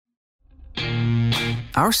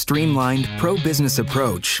Our streamlined, pro-business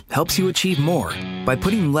approach helps you achieve more by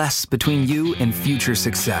putting less between you and future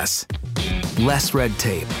success. Less red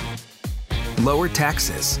tape, lower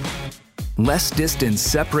taxes, less distance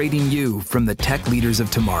separating you from the tech leaders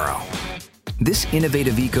of tomorrow. This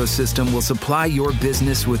innovative ecosystem will supply your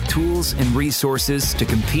business with tools and resources to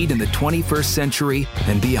compete in the 21st century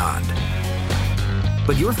and beyond.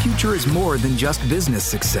 But your future is more than just business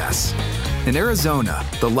success. In Arizona,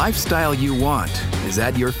 the lifestyle you want is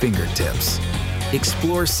at your fingertips.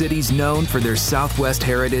 Explore cities known for their Southwest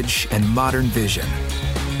heritage and modern vision.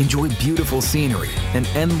 Enjoy beautiful scenery and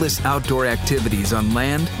endless outdoor activities on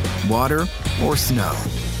land, water, or snow.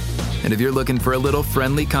 And if you're looking for a little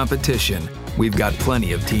friendly competition, we've got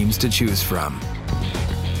plenty of teams to choose from.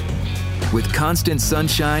 With constant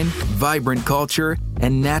sunshine, vibrant culture,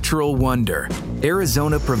 and natural wonder,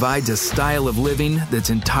 Arizona provides a style of living that's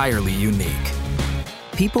entirely unique.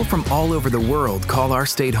 People from all over the world call our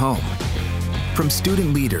state home. From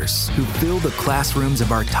student leaders who fill the classrooms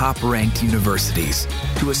of our top-ranked universities,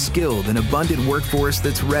 to a skilled and abundant workforce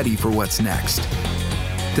that's ready for what's next.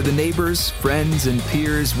 To the neighbors, friends, and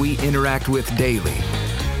peers we interact with daily,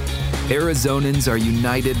 Arizonans are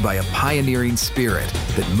united by a pioneering spirit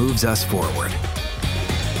that moves us forward.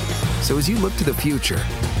 So as you look to the future,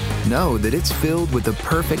 know that it's filled with the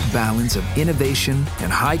perfect balance of innovation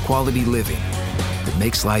and high-quality living that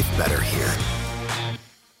makes life better here.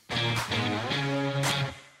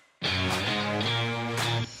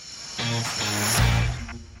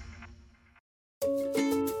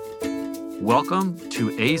 Welcome to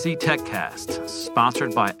AZTechCast,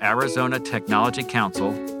 sponsored by Arizona Technology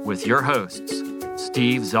Council, with your hosts,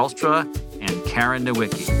 Steve Zelstra and Karen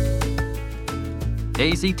Nowicki.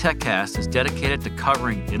 AZTechCast is dedicated to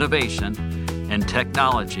covering innovation and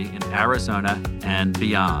technology in Arizona and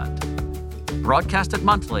beyond. Broadcasted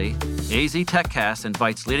monthly, AZTechCast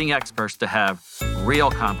invites leading experts to have real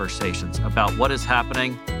conversations about what is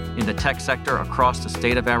happening in the tech sector across the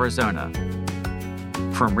state of Arizona.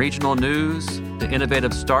 From regional news to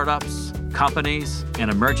innovative startups, companies, and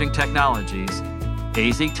emerging technologies,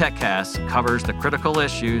 AZTechCast covers the critical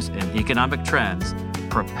issues and economic trends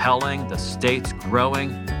propelling the state's growing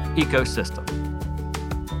ecosystem.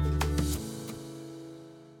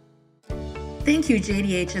 Thank you,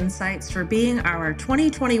 JDH Insights, for being our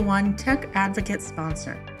 2021 Tech Advocate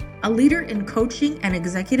sponsor. A leader in coaching and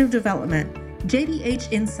executive development,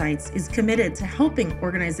 JDH Insights is committed to helping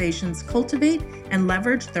organizations cultivate and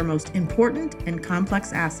leverage their most important and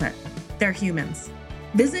complex asset, their humans.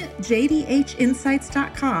 Visit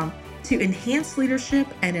jdhinsights.com to enhance leadership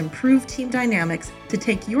and improve team dynamics to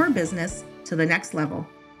take your business to the next level.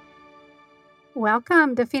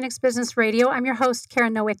 Welcome to Phoenix Business Radio. I'm your host,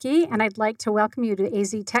 Karen Nowicki, and I'd like to welcome you to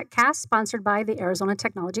AZTechCast, sponsored by the Arizona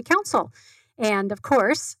Technology Council. And of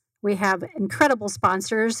course, we have incredible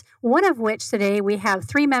sponsors, one of which today we have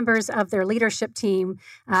 3 members of their leadership team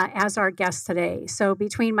as our guests today. So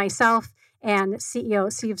between myself and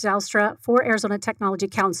CEO Steve Zelstra for Arizona Technology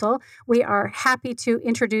Council, we are happy to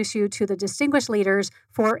introduce you to the distinguished leaders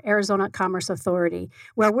for Arizona Commerce Authority,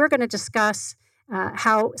 where we're going to discuss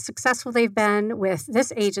how successful they've been with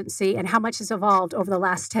this agency and how much has evolved over the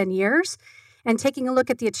last 10 years, and taking a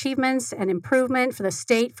look at the achievements and improvement for the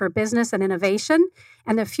state for business and innovation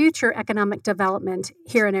and the future economic development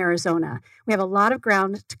here in Arizona. We have a lot of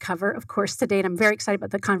ground to cover, of course, today, and I'm very excited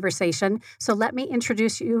about the conversation. So let me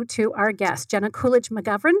introduce you to our guest, Jena Coolidge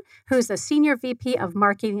McGovern, who is the Senior VP of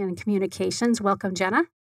Marketing and Communications. Welcome, Jena.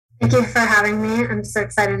 Thank you for having me. I'm so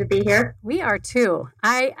excited to be here. We are too.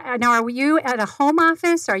 Now, are you at a home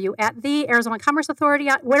office? Are you at the Arizona Commerce Authority?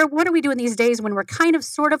 What are we doing these days when we're kind of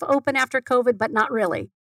sort of open after COVID, but not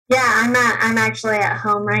really? Yeah, I'm actually at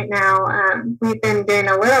home right now. We've been doing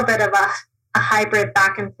a little bit of a hybrid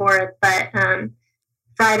back and forth, but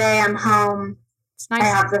Friday I'm home. It's nice. I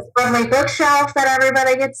have this lovely bookshelf that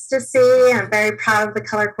everybody gets to see. I'm very proud of the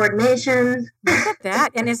color coordination. Look at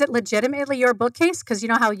that. And is it legitimately your bookcase? Because you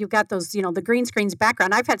know how you've got those, the green screens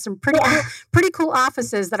background. I've had some pretty cool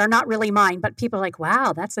offices that are not really mine, but people are like,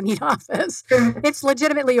 wow, that's a neat office. It's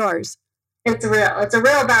legitimately yours. It's real. It's a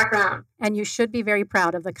real background. And you should be very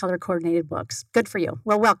proud of the color-coordinated books. Good for you.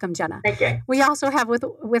 Well, welcome, Jena. Thank you. We also have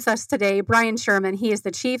with us today Brian Sherman. He is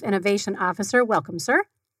the Chief Innovation Officer. Welcome, sir.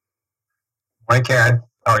 Hi, Karen.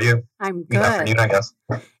 How are you? I'm good. Good afternoon, I guess.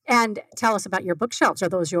 And tell us about your bookshelves. Are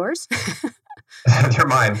those yours? They're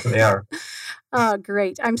mine. They are. Oh,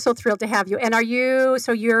 great. I'm so thrilled to have you. And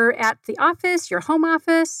you're at the office, your home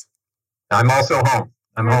office? I'm also home.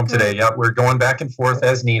 I'm home today. Yep. We're going back and forth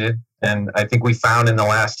as needed. And I think we found in the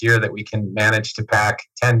last year that we can manage to pack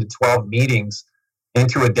 10 to 12 meetings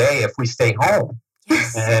into a day if we stay home.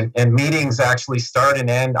 Yes. And meetings actually start and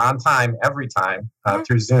end on time every time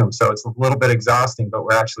through Zoom. So it's a little bit exhausting, but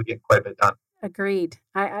we're actually getting quite a bit done. Agreed.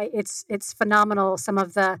 It's phenomenal, some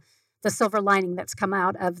of the silver lining that's come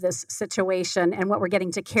out of this situation and what we're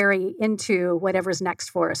getting to carry into whatever's next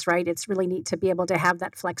for us, right? It's really neat to be able to have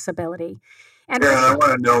that flexibility. And I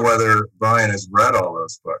want to know whether Brian has read all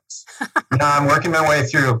those books. No, I'm working my way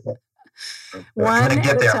through. One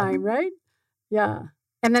at a time, right? Yeah.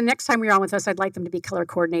 And then next time you're on with us, I'd like them to be color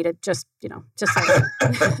coordinated, just so.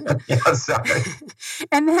 Yeah, sorry.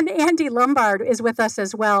 And then Andy Lombard is with us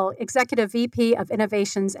as well, Executive VP of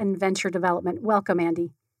Innovations and Venture Development. Welcome,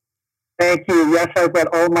 Andy. Thank you. Yes, I've read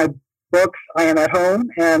all my books. I am at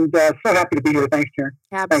home and so happy to be here. Thanks, Karen.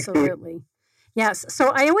 Absolutely. Thanks, yes.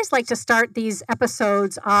 So I always like to start these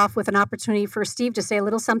episodes off with an opportunity for Steve to say a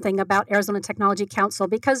little something about Arizona Technology Council,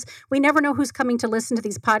 because we never know who's coming to listen to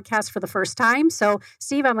these podcasts for the first time. So,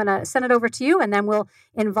 Steve, I'm going to send it over to you, and then we'll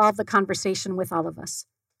involve the conversation with all of us.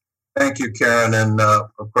 Thank you, Karen. And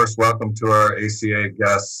of course, welcome to our ACA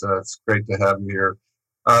guests. It's great to have you here.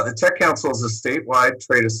 The Tech Council is a statewide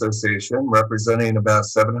trade association representing about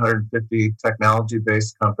 750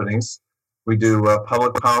 technology-based companies. We do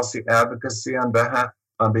public policy advocacy on behalf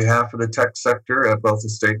of the tech sector at both the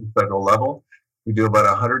state and federal level. We do about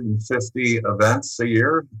 150 events a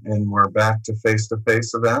year, and we're back to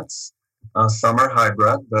face-to-face events. Some are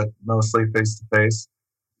hybrid, but mostly face-to-face.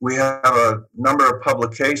 We have a number of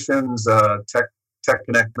publications, Tech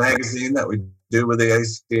Connect magazine that we do with the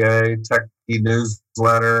ACA, Tech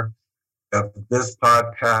e-newsletter, this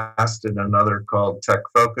podcast, and another called Tech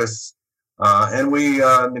Focus. And we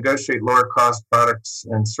negotiate lower cost products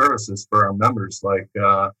and services for our members, like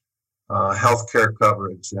healthcare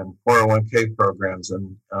coverage and 401k programs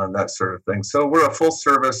and that sort of thing. So we're a full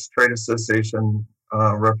service trade association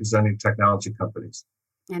representing technology companies.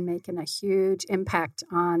 And making a huge impact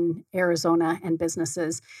on Arizona and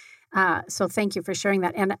businesses. So thank you for sharing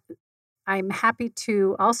that. And I'm happy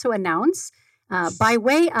to also announce, by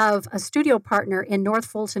way of a studio partner in North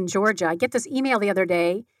Fulton, Georgia, I get this email the other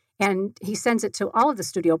day, and he sends it to all of the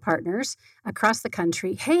studio partners across the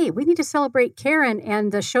country. Hey, we need to celebrate Karen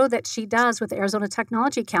and the show that she does with the Arizona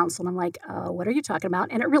Technology Council. And I'm like, what are you talking about?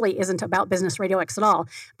 And it really isn't about Business RadioX at all.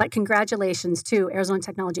 But congratulations to Arizona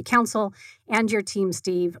Technology Council and your team,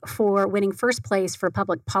 Steve, for winning first place for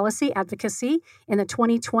public policy advocacy in the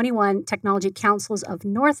 2021 Technology Councils of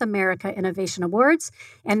North America Innovation Awards.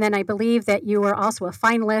 And then I believe that you were also a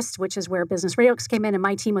finalist, which is where Business RadioX came in, and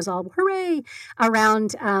my team was all hooray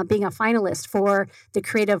around being a finalist for the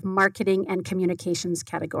Creative Marketing and Communications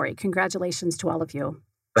category. Congratulations to all of you.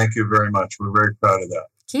 Thank you very much. We're very proud of that.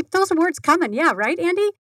 Keep those awards coming. Yeah, right, Andy?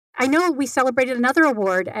 I know we celebrated another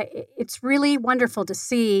award. It's really wonderful to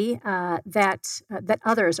see that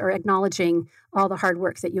others are acknowledging all the hard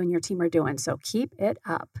work that you and your team are doing. So keep it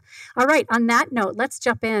up. All right. On that note, let's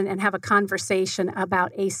jump in and have a conversation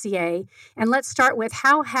about ACA. And let's start with,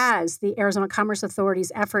 how has the Arizona Commerce Authority's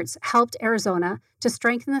efforts helped Arizona to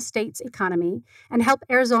strengthen the state's economy and help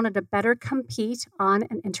Arizona to better compete on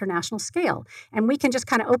an international scale? And we can just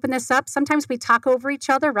kind of open this up. Sometimes we talk over each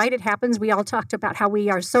other, right? It happens. We all talked about how we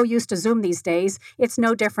are so used to Zoom these days. It's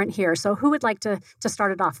no different here. So who would like to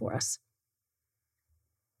start it off for us?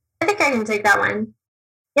 I think I can take that one.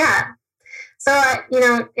 Yeah. So,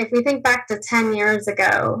 if we think back to 10 years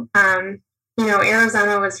ago,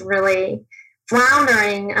 Arizona was really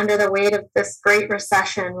floundering under the weight of this Great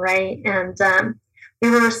Recession, right? And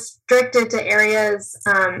we were restricted to areas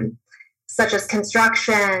such as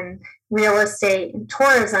construction, real estate, and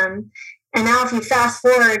tourism. And now if you fast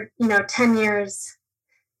forward, 10 years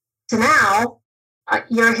to now,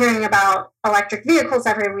 you're hearing about electric vehicles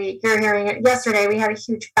every week. You're hearing it. Yesterday, we had a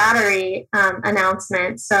huge battery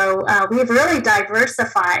announcement. So we've really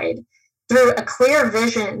diversified through a clear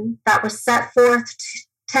vision that was set forth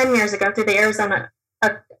 10 years ago through the Arizona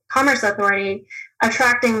Commerce Authority,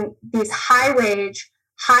 attracting these high-wage,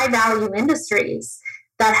 high-value industries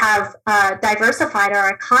that have diversified our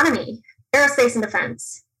economy: aerospace and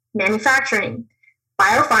defense, manufacturing,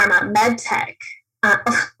 biopharma, med tech,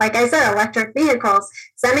 like I said, electric vehicles,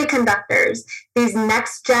 semiconductors. These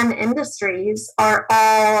next-gen industries are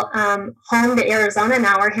all home to Arizona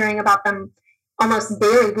now. We're hearing about them almost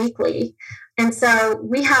daily, weekly. And so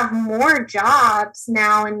we have more jobs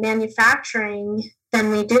now in manufacturing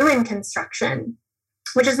than we do in construction,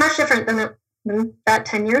 which is much different than that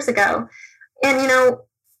 10 years ago. And,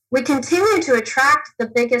 we continue to attract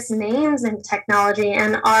the biggest names in technology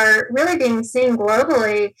and are really being seen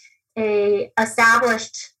globally a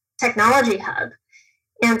established technology hub.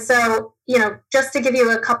 And so, just to give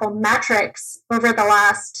you a couple metrics, over the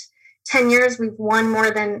last 10 years, we've won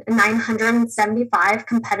more than 975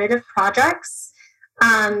 competitive projects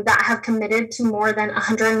that have committed to more than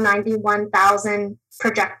 191,000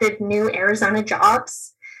 projected new Arizona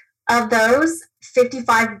jobs. Of those,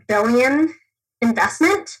 55 billion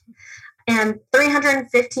investment, and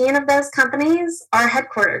 315 of those companies are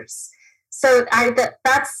headquarters. So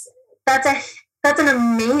that's an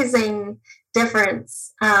amazing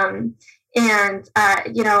difference.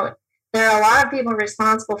 There are a lot of people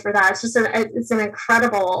responsible for that. It's just it's an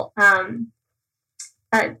incredible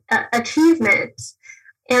achievement.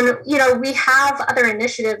 And, we have other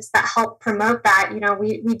initiatives that help promote that.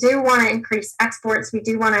 We do want to increase exports. We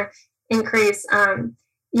do want to increase, our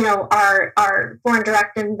foreign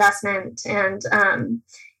direct investment. And,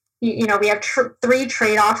 we have 3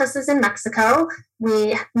 trade offices in Mexico.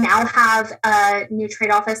 We now have a new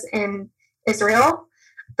trade office in Israel.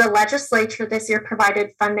 The legislature this year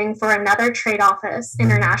provided funding for another trade office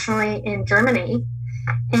internationally in Germany.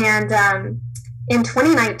 And in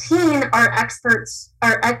 2019, our exports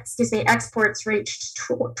reached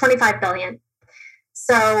 25 billion.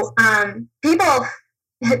 So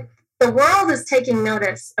the world is taking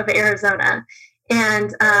notice of Arizona,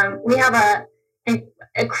 and we have an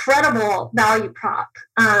incredible value prop.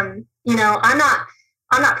 I'm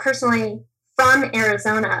not personally from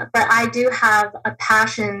Arizona, but I do have a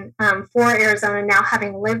passion for Arizona now,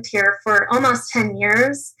 having lived here for almost 10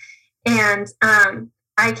 years. And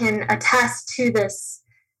I can attest to this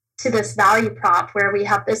value prop where we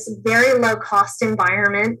have this very low cost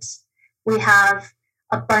environment. We have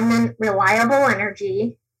abundant, reliable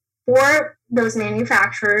energy for those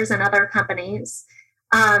manufacturers and other companies.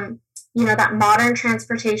 That modern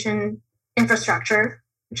transportation infrastructure,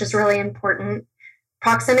 which is really important.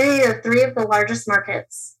 Proximity to 3 of the largest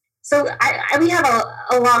markets. So we have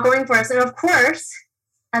a lot going for us. And of course,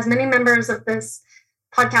 as many members of this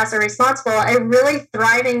podcast are responsible, a really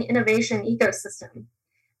thriving innovation ecosystem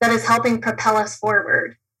that is helping propel us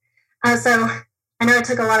forward. So I know I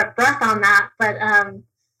took a lot of breath on that, but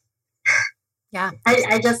yeah,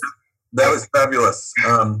 that was fabulous.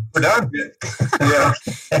 We're done. Yeah.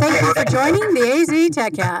 Thank you for joining the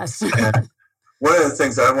AZTechCast. And one of the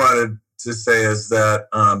things I wanted to say is that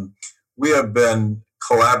we have been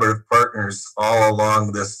collaborative partners all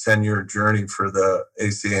along this 10-year journey for the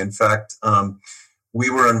ACA. In fact, we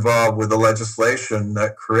were involved with the legislation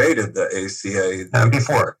that created the ACA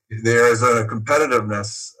before the Arizona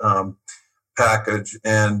Competitiveness Package,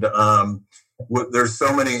 and there's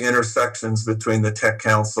so many intersections between the Tech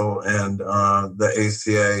Council and the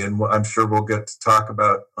ACA, and I'm sure we'll get to talk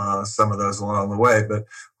about some of those along the way. But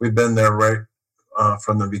we've been there right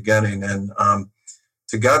from the beginning, and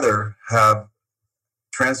together have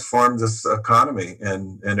transformed this economy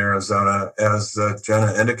in Arizona, as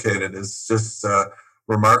Jena indicated, is just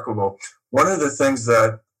remarkable. One of the things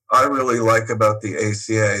that I really like about the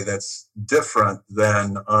ACA that's different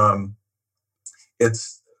than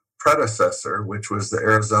its predecessor, which was the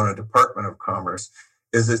Arizona Department of Commerce,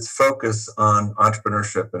 is its focus on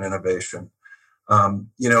entrepreneurship and innovation.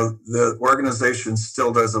 The organization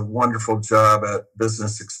still does a wonderful job at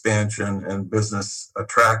business expansion and business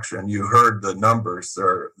attraction. You heard the numbers,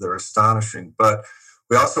 they're astonishing, but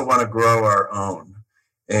we also want to grow our own.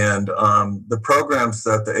 And the programs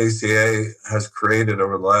that the ACA has created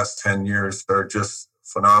over the last 10 years are just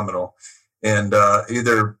phenomenal. And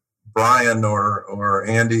either Brian or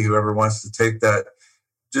Andy, whoever wants to take that,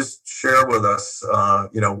 just share with us,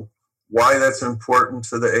 why that's important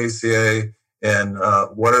to the ACA, and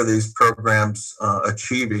what are these programs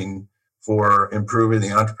achieving for improving the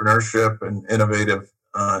entrepreneurship and innovative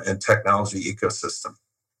and technology ecosystem?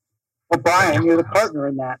 Well, Brian, you're the partner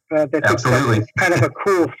in that. Absolutely. It's kind of a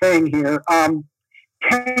cool thing here. 10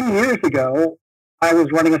 years ago, I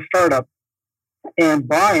was running a startup, and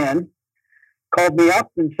Brian called me up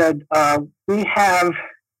and said, we have,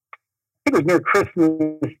 I think it was near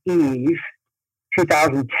Christmas Eve,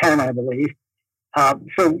 2010, I believe.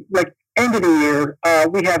 So like end of the year,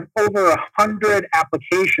 we have over 100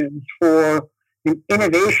 applications for an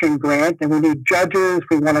innovation grant, and we need judges.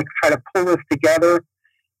 We want to try to pull this together.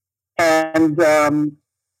 And I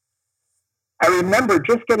remember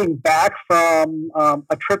just getting back from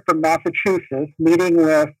a trip from Massachusetts, meeting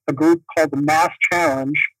with a group called the Mass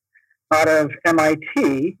Challenge out of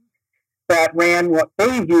MIT that ran what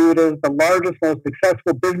they viewed as the largest, most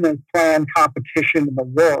successful business plan competition in the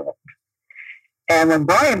world. And when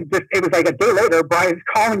Brian, it was like a day later, Brian's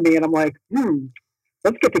calling me, and I'm like,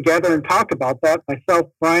 let's get together and talk about that.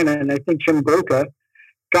 Myself, Brian, and I think Jim Goka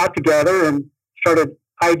got together and started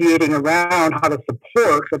ideating around how to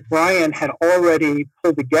support what Brian had already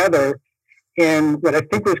pulled together in what I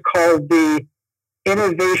think was called the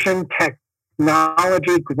Innovation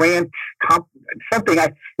Technology Grant something.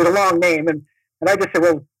 It's a long name, and I just said,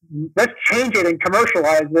 well, let's change it and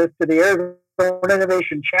commercialize this to the Arizona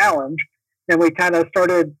Innovation Challenge. And we kind of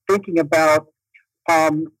started thinking about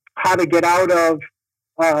how to get out of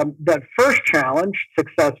that first challenge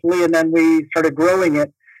successfully, and then we started growing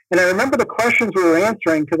it. And I remember the questions we were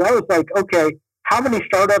answering, because I was like, okay, how many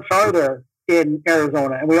startups are there in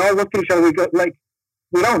Arizona? And we all looked at each other, we go, like,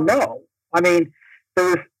 we don't know. I mean,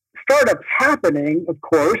 there's startups happening, of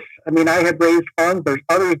course. I mean, I had raised funds. There's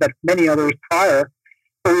many others prior.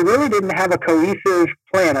 But we really didn't have a cohesive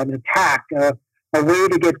plan, an attack, a way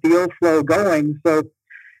to get deal flow going. So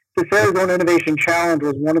this Arizona Innovation Challenge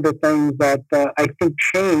was one of the things that I think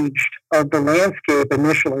changed the landscape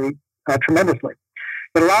initially tremendously.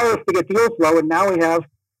 It allowed us to get deal flow, and now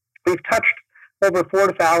we've touched over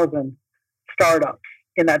 4,000 startups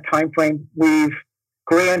in that time frame. We've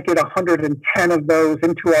granted 110 of those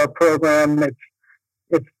into our program.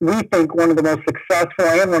 It's we think one of the most successful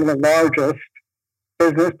and one of the largest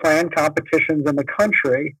business plan competitions in the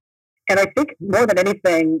country. And I think more than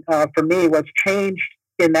anything, for me, what's changed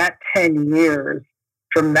in that 10 years,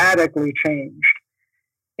 dramatically changed,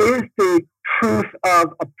 is the truth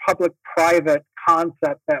of a public-private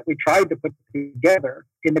concept that we tried to put together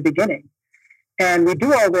in the beginning. And we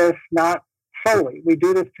do all this not solely. We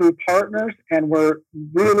do this through partners, and we're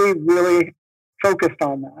really, really focused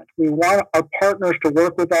on that. We want our partners to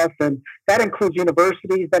work with us, and that includes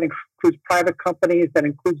universities, that includes private companies, that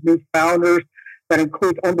includes new founders, that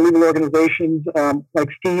includes unbelievable organizations like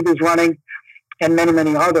Steve is running, and many,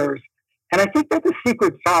 many others. And I think that's a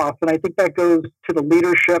secret sauce, and I think that goes to the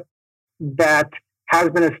leadership that has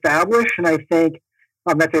been established, and I think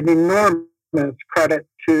that's an enormous credit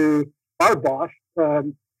to our boss,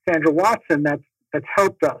 Sandra Watson, that's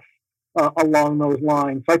helped us along those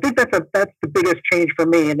lines. So I think that's the biggest change for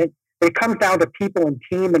me, and it comes down to people and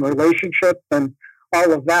team and relationships and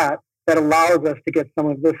all of that allows us to get some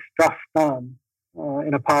of this stuff done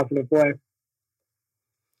in a positive way.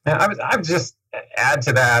 And I would just add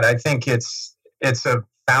to that. I think it's a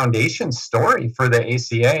foundation story for the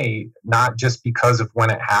ACA, not just because of when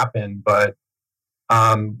it happened, but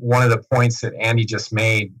one of the points that Andy just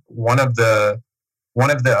made. One of the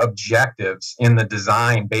objectives in the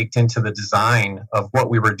design, baked into the design of what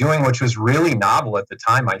we were doing, which was really novel at the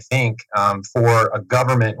time, I think, for a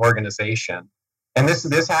government organization. And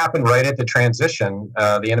this happened right at the transition.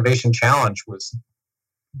 The Innovation Challenge was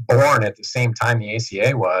born at the same time the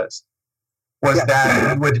ACA was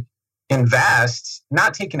that we would invest,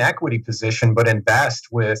 not take an equity position, but invest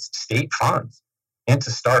with state funds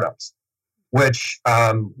into startups, which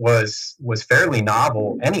was fairly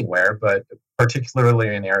novel anywhere, but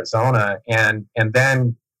particularly in Arizona. And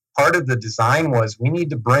then part of the design was we need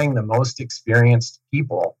to bring the most experienced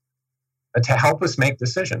people to help us make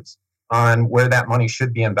decisions on where that money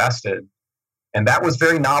should be invested. And that was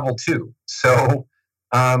very novel too. So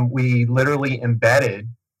we literally embedded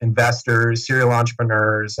investors, serial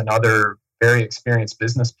entrepreneurs, and other very experienced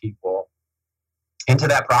business people into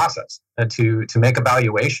that process to make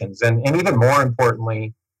evaluations. And even more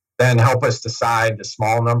importantly, then help us decide the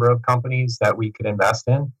small number of companies that we could invest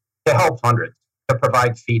in to help hundreds, to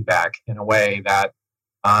provide feedback in a way that,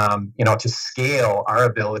 to scale our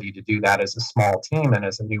ability to do that as a small team and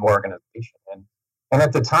as a new organization. And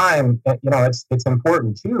at the time, it's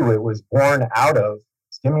important too. It was born out of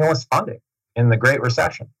stimulus funding in the Great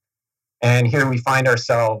Recession. And here we find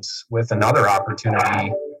ourselves with another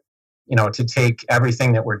opportunity, to take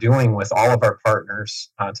everything that we're doing with all of our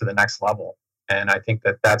partners to the next level. And I think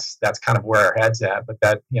that's kind of where our head's at. But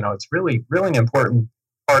that, it's really, really an important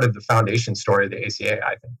part of the foundation story of the ACA,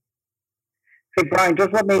 I think. Hey, Brian,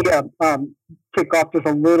 just let me kick off just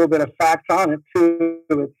a little bit of facts on it, too.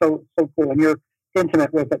 It's so cool, and you're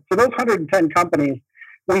intimate with it. So those 110 companies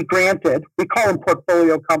we granted, we call them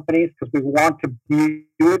portfolio companies because we want to view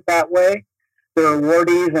it that way. They're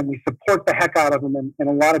awardees, and we support the heck out of them in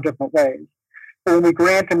a lot of different ways. But when we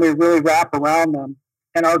grant them, we really wrap around them.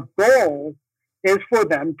 And our goal is for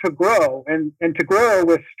them to grow. And to grow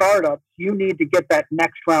with startups, you need to get that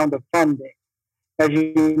next round of funding as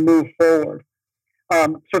you move forward.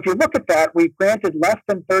 So if you look at that, we've granted less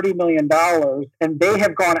than $30 million, and they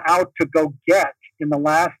have gone out to go get, in the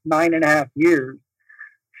last 9.5 years,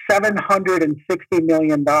 $760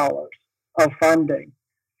 million of funding.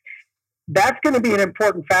 That's going to be an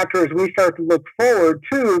important factor as we start to look forward,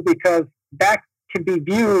 too, because that can be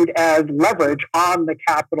viewed as leverage on the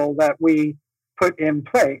capital that we put in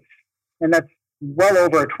place. And that's well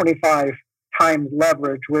over a $25 times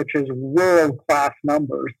leverage, which is world-class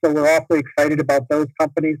numbers. So we're awfully excited about those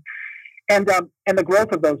companies. And the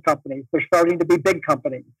growth of those companies. They're starting to be big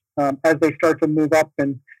companies as they start to move up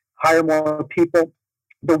and hire more people.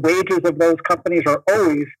 The wages of those companies are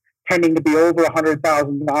always tending to be over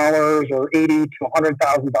 $100,000 or $80,000 to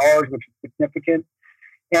 $100,000, which is significant.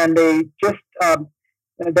 And they just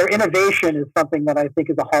their innovation is something that I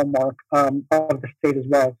think is a hallmark of the state as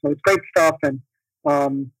well. So it's great stuff. And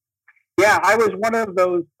I was one of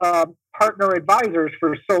those partner advisors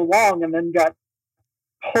for so long, and then got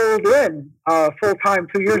pulled in full time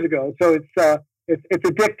 2 years ago. So it's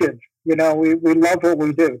addictive. You know, we love what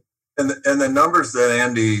we do. And the numbers that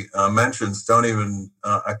Andy mentions don't even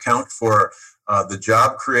account for the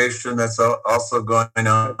job creation that's also going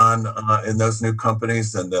on in those new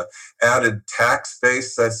companies, and the added tax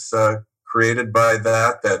base that's created by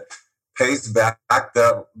that pays back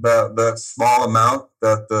the small amount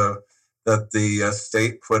that the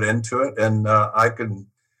state put into it. And I can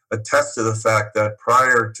attest to the fact that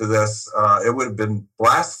prior to this, it would have been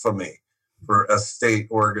blasphemy for a state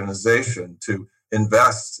organization to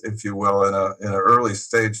invest, if you will, in an early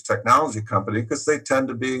stage technology company, because they tend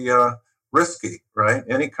to be risky, right?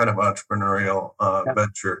 Any kind of entrepreneurial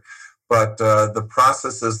venture. But the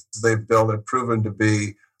processes they've built have proven to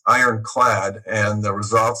be ironclad, and the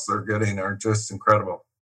results they're getting are just incredible.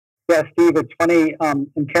 Yeah, Steve, it's funny. And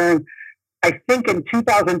Karen, I think in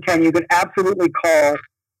 2010, you could absolutely call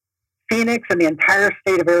Phoenix and the entire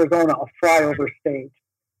state of Arizona a flyover state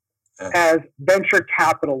as venture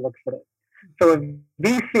capital looks at it. So a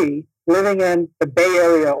VC living in the Bay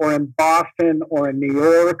Area or in Boston or in New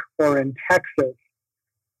York or in Texas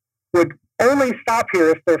would only stop here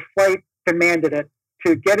if their flight demanded it,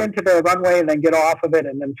 to get into the runway and then get off of it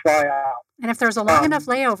and then fly out. And if there's a long enough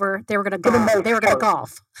layover, they were going to golf. They were going to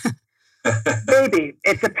golf. Maybe.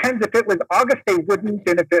 It depends. If it was August, they wouldn't.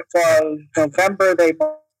 And if it was November, they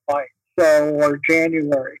might. Or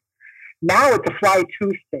January. Now it's a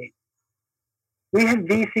fly-to state. We have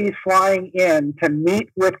VCs flying in to meet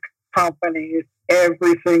with companies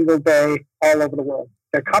every single day all over the world.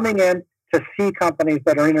 They're coming in to see companies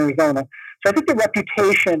that are in Arizona. So I think the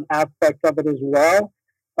reputation aspect of it as well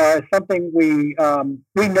is something we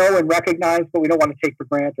know and recognize, but we don't want to take for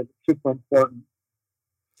granted. It's super important.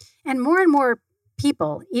 And more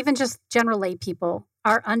people, even just general lay people,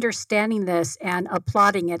 are understanding this and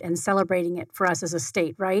applauding it and celebrating it for us as a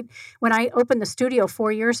state, right? When I opened the studio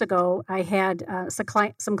 4 years ago, I had some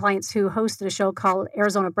clients who hosted a show called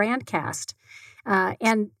Arizona Brandcast,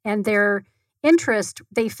 and their interest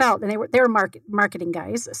they felt, and they were marketing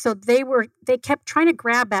guys, so they kept trying to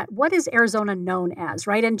grab at what is Arizona known as,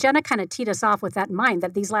 right? And Jena kind of teed us off with that in mind,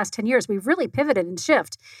 that these last 10 years we've really pivoted and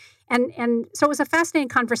shift. And so it was a fascinating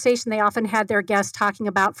conversation. They often had their guests talking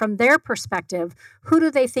about, from their perspective, who do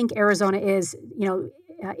they think Arizona is,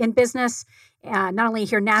 in business, not only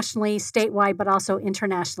here nationally, statewide, but also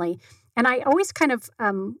internationally. And I always kind of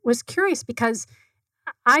was curious, because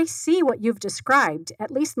I see what you've described, at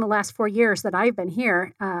least in the last 4 years that I've been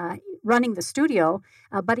here running the studio,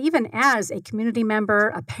 but even as a community member,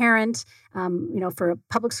 a parent, for a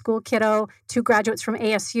public school kiddo, 2 graduates from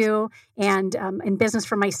ASU, and in business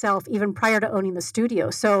for myself, even prior to owning the studio.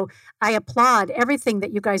 So I applaud everything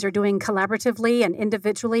that you guys are doing collaboratively and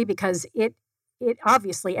individually, because it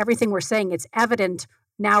obviously, everything we're saying, it's evident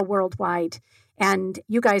now worldwide. And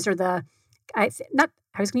you guys are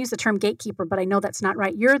I was going to use the term gatekeeper, but I know that's not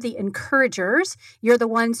right. You're the encouragers. You're the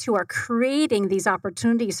ones who are creating these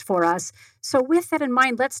opportunities for us. So with that in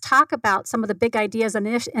mind, let's talk about some of the big ideas and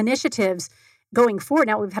initiatives going forward.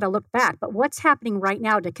 Now we've had a look back, but what's happening right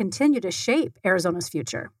now to continue to shape Arizona's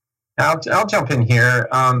future? I'll jump in here.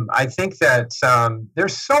 I think that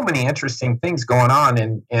there's so many interesting things going on,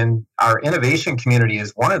 and our innovation community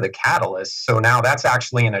is one of the catalysts. So now that's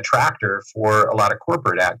actually an attractor for a lot of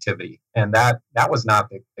corporate activity, and that was not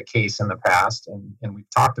the case in the past. And we've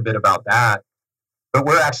talked a bit about that, but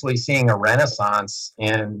we're actually seeing a renaissance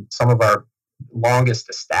in some of our longest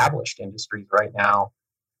established industries right now.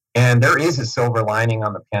 And there is a silver lining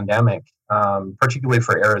on the pandemic, particularly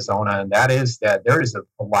for Arizona, and that is that there is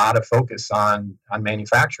a lot of focus on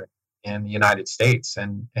manufacturing in the United States.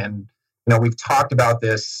 And we've talked about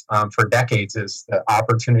this for decades as the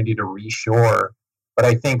opportunity to reshore. But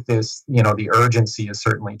I think this, the urgency has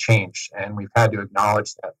certainly changed, and we've had to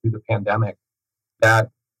acknowledge that through the pandemic, that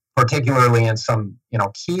particularly in some,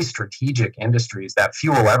 key strategic industries that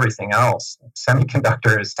fuel everything else,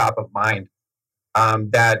 semiconductor is top of mind.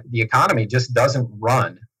 That the economy just doesn't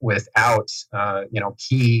run without,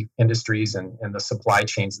 key industries and the supply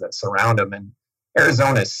chains that surround them.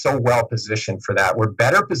 Arizona is so well positioned for that. We're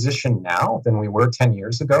better positioned now than we were 10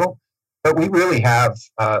 years ago, but we really have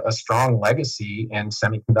a strong legacy in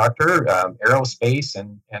semiconductor, aerospace,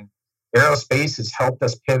 and aerospace has helped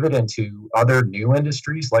us pivot into other new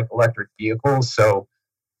industries like electric vehicles. So,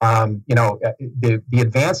 the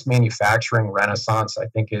advanced manufacturing renaissance, I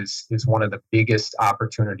think, is one of the biggest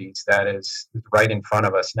opportunities that is right in front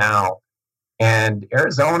of us now. And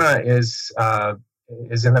Arizona is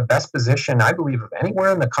in the best position, I believe, of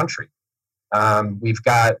anywhere in the country. We've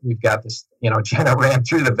got this. Jena ran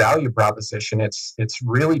through the value proposition. It's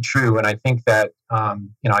really true, and I think that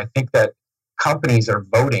companies are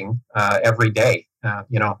voting every day.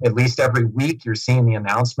 At least every week, you're seeing the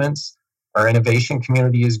announcements. Our innovation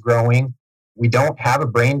community is growing. We don't have a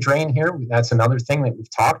brain drain here. That's another thing that we've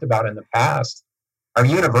talked about in the past. Our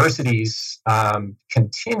universities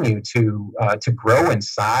continue to grow in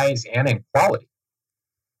size and in quality.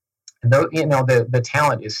 And the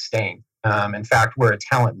talent is staying. In fact, we're a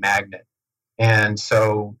talent magnet, and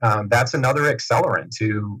so that's another accelerant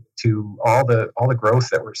to all the growth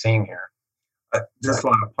that we're seeing here. I just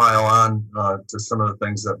want to pile on to some of the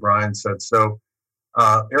things that Brian said. So,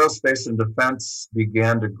 aerospace and defense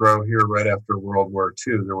began to grow here right after World War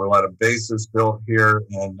II. There were a lot of bases built here,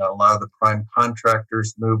 and a lot of the prime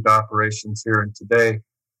contractors moved operations here. And today,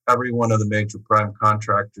 every one of the major prime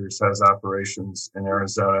contractors has operations in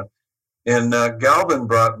Arizona. And Galvin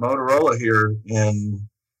brought Motorola here in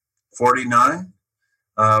 49,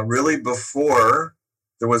 really before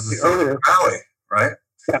there was the Silicon Valley, right?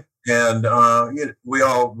 Yeah. And we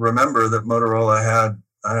all remember that Motorola had,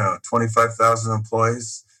 25,000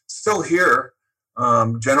 employees. Still here.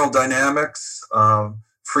 General Dynamics,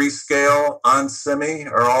 Freescale, onsemi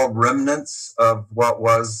are all remnants of what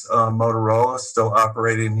was Motorola, still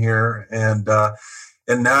operating here. And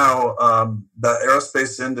now the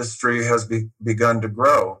aerospace industry has begun to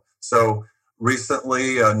grow. So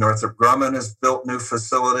recently, Northrop Grumman has built new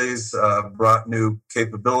facilities, brought new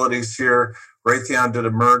capabilities here. Raytheon did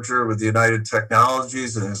a merger with United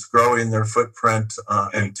Technologies and is growing their footprint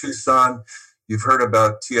in Tucson. You've heard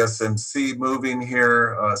about TSMC moving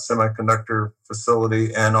here, a semiconductor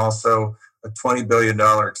facility, and also a $20 billion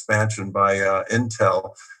expansion by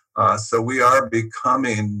Intel. So we are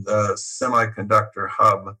becoming the semiconductor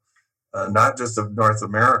hub, not just of North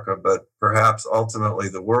America, but perhaps ultimately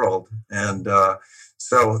the world. And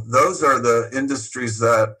so those are the industries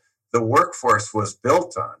that the workforce was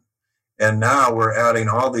built on. And now we're adding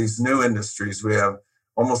all these new industries. We have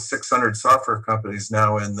almost 600 software companies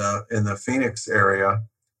now in the Phoenix area,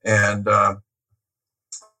 and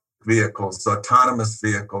vehicles, autonomous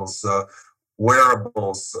vehicles,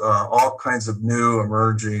 wearables, all kinds of new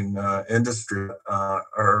emerging industry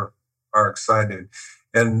are exciting.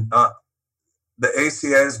 And the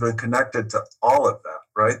ACA has been connected to all of that,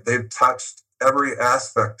 right? They've touched every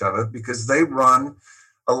aspect of it because they run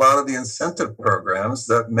a lot of the incentive programs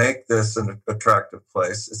that make this an attractive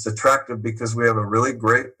place. It's attractive because we have a really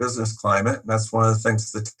great business climate, and that's one of the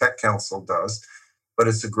things the Tech Council does, but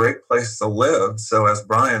it's a great place to live. So as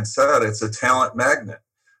Brian said, it's a talent magnet.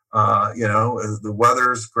 The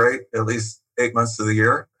weather's great, at least 8 months of the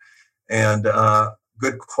year, and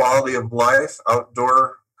good quality of life,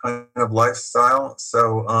 outdoor kind of lifestyle.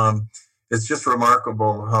 So it's just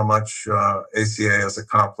remarkable how much ACA has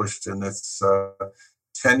accomplished in its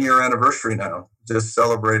 10-year anniversary now, just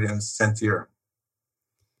celebrating its 10th year.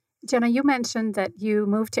 Jena, you mentioned that you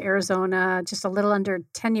moved to Arizona just a little under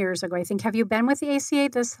 10 years ago, I think. Have you been with the ACA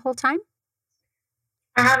this whole time?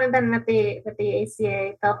 I haven't been with the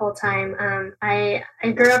ACA the whole time. I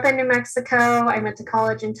grew up in New Mexico. I went to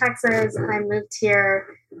college in Texas, and I moved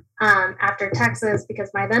here after Texas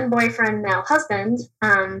because my then boyfriend, now husband,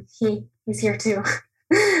 he's here too,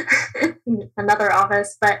 another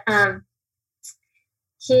office, but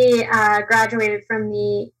he graduated from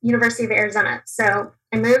the University of Arizona. So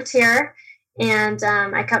I moved here, and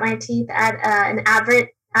I cut my teeth at an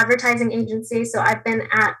advertising agency. So I've been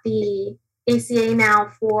at the ACA now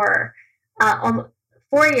for almost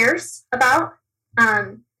 4 years, about.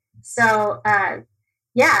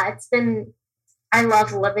 It's been, I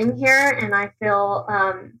love living here, and I feel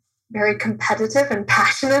very competitive and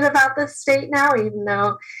passionate about this state now, even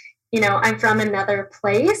though, I'm from another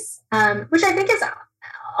place, which I think is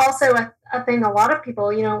also a thing a lot of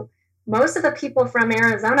people, most of the people from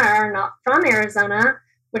Arizona are not from Arizona,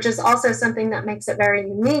 which is also something that makes it very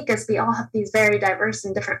unique, as we all have these very diverse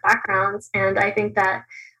and different backgrounds. And I think that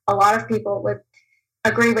a lot of people would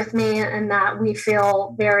agree with me in that we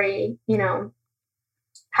feel very,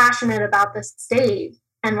 passionate about the state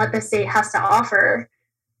and what the state has to offer.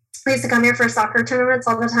 I used to come here for soccer tournaments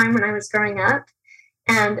all the time when I was growing up.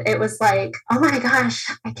 And it was like, oh my gosh,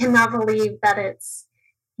 I cannot believe that it's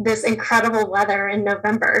this incredible weather in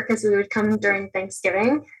November, because we would come during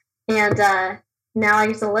Thanksgiving. And now I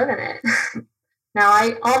get to live in it. Now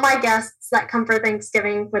all my guests that come for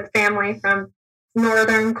Thanksgiving with family from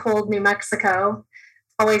northern cold New Mexico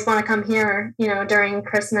always want to come here, during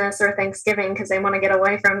Christmas or Thanksgiving, because they want to get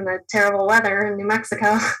away from the terrible weather in New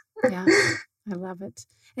Mexico. Yeah, I love it.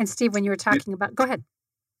 And Steve, when you were talking about, go ahead.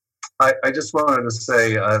 I just wanted to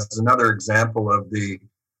say, as another example of the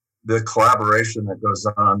collaboration that goes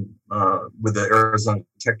on with the Arizona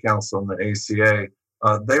Tech Council and the ACA,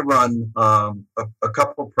 they run a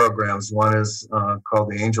couple of programs. One is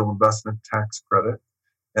called the Angel Investment Tax Credit,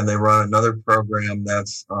 and they run another program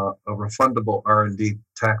that's a refundable R&D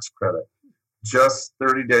tax credit. Just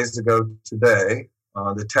 30 days ago today,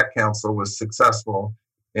 the Tech Council was successful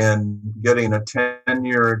in getting a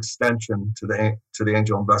 10-year extension to the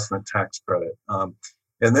Angel Investment Tax Credit.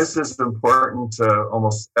 And this is important to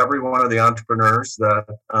almost every one of the entrepreneurs that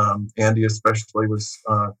Andy especially was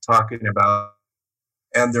talking about,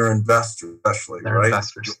 and their investors especially, right?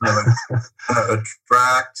 Investors.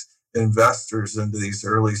 Attract investors into these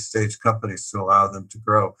early stage companies to allow them to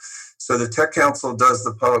grow. So the Tech Council does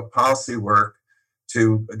the public policy work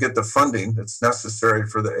to get the funding that's necessary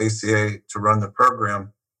for the ACA to run the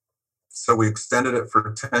program. So we extended it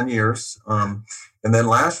for 10 years. And then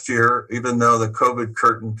last year, even though the COVID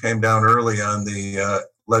curtain came down early on the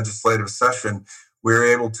legislative session, we were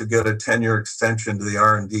able to get a 10-year extension to the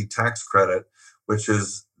R&D tax credit, which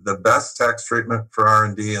is the best tax treatment for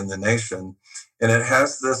R&D in the nation. And it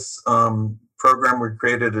has this program we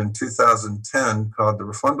created in 2010 called the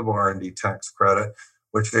Refundable R&D Tax Credit,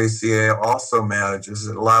 which ACA also manages.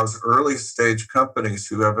 It allows early stage companies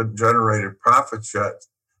who haven't generated profits yet,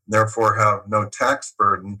 therefore have no tax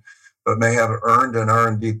burden, but may have earned an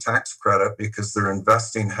R&D tax credit because they're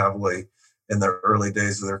investing heavily in the early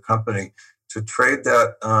days of their company, to trade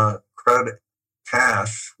that credit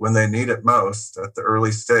cash when they need it most at the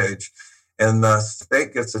early stage. And the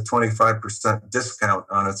state gets a 25% discount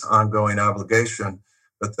on its ongoing obligation,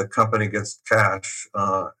 but the company gets cash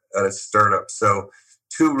at its startup. So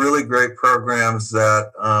two really great programs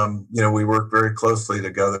that we work very closely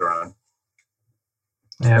together on.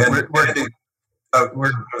 Yeah, we're great. Oh,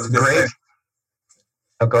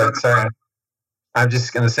 go ahead. Sorry. I'm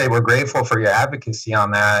just going to say we're grateful for your advocacy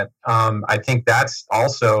on that. I think that's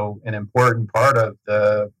also an important part of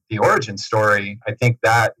the origin story. I think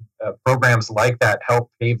that programs like that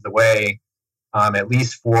help pave the way, at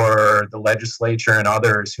least for the legislature and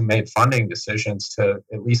others who made funding decisions, to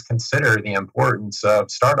at least consider the importance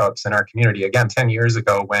of startups in our community. Again, 10 years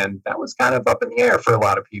ago, when that was kind of up in the air for a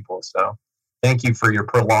lot of people. So thank you for your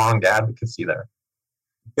prolonged advocacy there.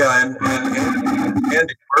 Yeah, and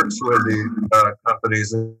Andy works with the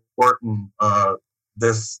companies. Important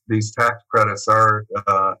these tax credits are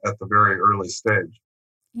at the very early stage.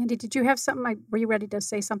 Andy, did you have something? Were you ready to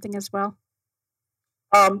say something as well?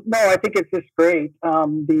 No, I think it's just great.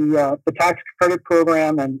 The tax credit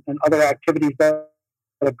program and other activities that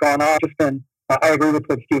have gone on. Just been, I agree with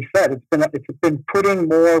what Steve said. It's been putting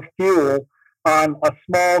more fuel on a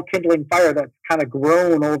small kindling fire that's kind of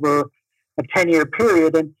grown over a 10-year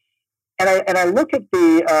period, and I look at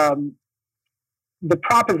the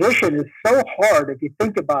proposition is so hard, if you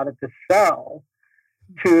think about it, to sell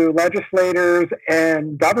to legislators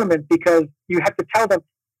and government, because you have to tell them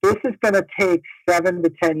this is going to take 7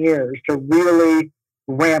 to 10 years to really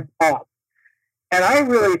ramp up. And I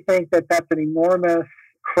really think that that's an enormous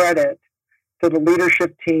credit to the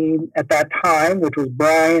leadership team at that time, which was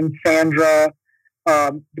Brian, Sandra,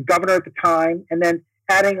 the governor at the time, and then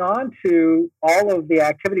adding on to all of the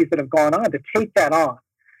activities that have gone on to take that on.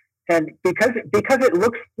 And because it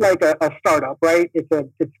looks like a startup, right? It's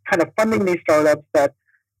kind of funding these startups that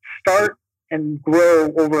start and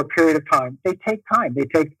grow over a period of time. They take time. They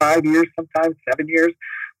take 5 years, sometimes 7 years.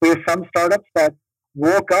 We have some startups that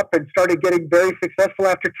woke up and started getting very successful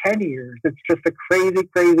after 10 years. It's just a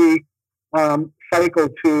crazy cycle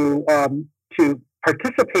to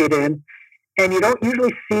participate in. And you don't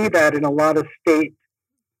usually see that in a lot of state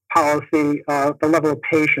policy, the level of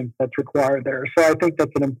patience that's required there. So I think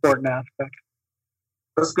that's an important aspect.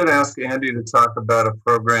 I was going to ask Andy to talk about a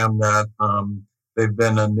program that they've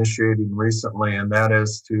been initiating recently, and that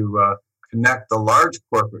is to connect the large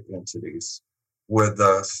corporate entities with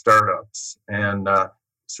startups and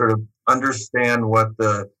sort of understand what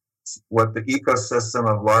the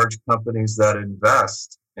ecosystem of large companies that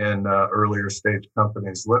invest in earlier stage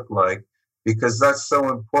companies look like, because that's so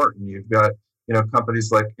important. You've got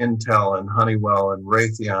companies like Intel and Honeywell and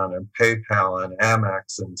Raytheon and PayPal and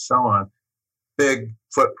Amex and so on, big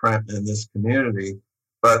footprint in this community,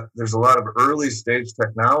 but there's a lot of early stage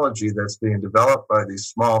technology that's being developed by these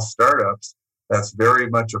small startups that's very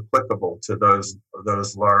much applicable to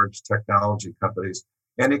those large technology companies.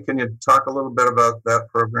 Andy, can you talk a little bit about that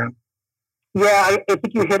program? Yeah, I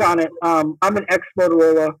think you hit on it. I'm an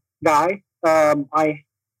ex-Motorola guy. I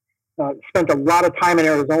spent a lot of time in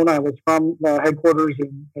Arizona. I was from the headquarters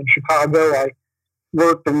in Chicago. I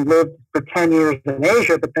worked and lived for 10 years in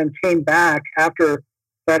Asia, but then came back after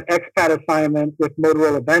that expat assignment with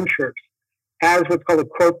Motorola Ventures as what's called a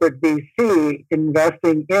corporate VC,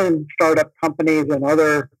 investing in startup companies and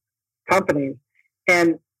other companies.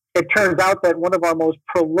 And it turns out that one of our most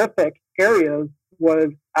prolific areas was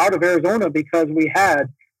out of Arizona because we had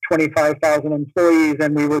 25,000 employees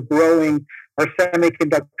and we were growing our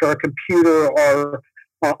semiconductor, our computer, our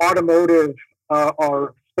automotive,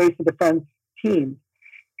 our space and defense teams.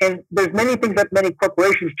 And there's many things that many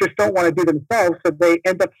corporations just don't want to do themselves, so they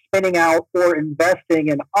end up spinning out or investing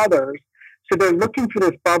in others. So they're looking for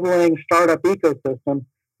this bubbling startup ecosystem.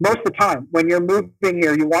 Most of the time, when you're moving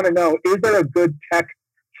here, you want to know, is there a good tech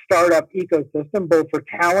startup ecosystem, both for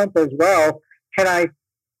talent as well? Can I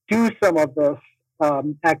do some of this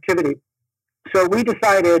activity? So we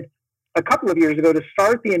decided a couple of years ago to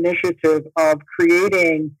start the initiative of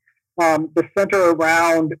creating the center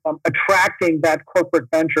around attracting that corporate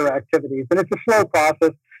venture activities. And it's a slow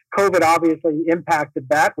process. COVID obviously impacted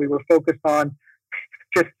that. We were focused on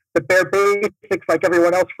just the bare basics like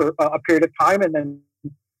everyone else for a period of time, and then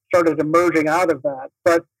started emerging out of that.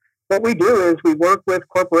 But what we do is we work with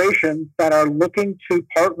corporations that are looking to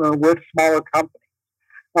partner with smaller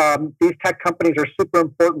companies. These tech companies are super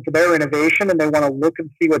important for their innovation, and they want to look and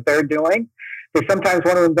see what they're doing. They sometimes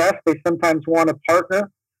want to invest. They sometimes want to partner.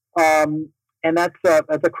 And that's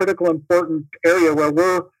a critical, important area where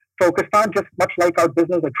we're focused on, just much like our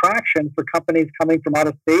business attraction for companies coming from out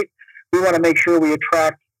of state. We want to make sure we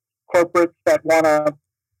attract corporates that want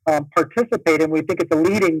to participate, and we think it's a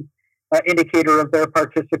leading indicator of their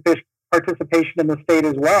participation in the state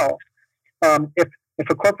as well. If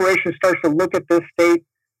a corporation starts to look at this state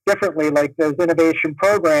differently, like those innovation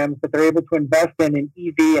programs that they're able to invest in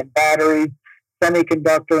EV and batteries,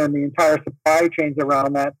 semiconductor, and the entire supply chains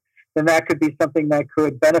around that, then that could be something that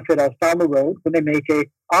could benefit us down the road when they make a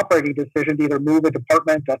operating decision to either move a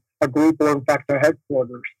department, a group, or in fact their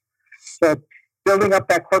headquarters. So building up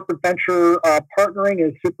that corporate venture partnering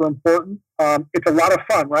is super important. It's a lot of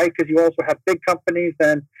fun, right? Because you also have big companies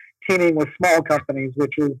and teaming with small companies,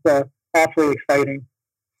 which is awfully exciting.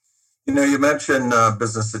 You know, you mentioned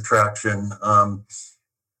business attraction.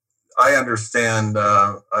 I understand.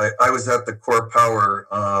 I was at the Core Power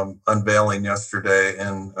unveiling yesterday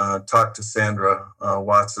and talked to Sandra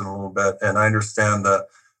Watson a little bit, and I understand that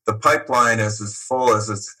the pipeline is as full as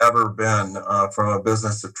it's ever been from a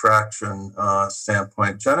business attraction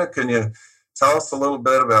standpoint. Jena, can you tell us a little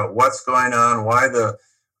bit about what's going on, why the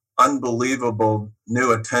unbelievable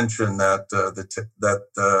new attention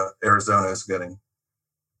that Arizona is getting?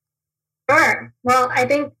 Sure. Well, I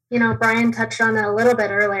think, Brian touched on it a little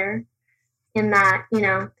bit earlier in that,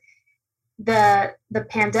 the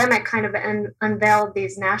pandemic kind of unveiled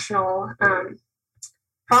these national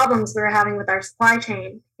problems we were having with our supply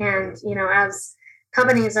chain. And, as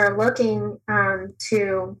companies are looking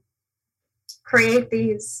to create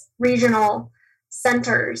these regional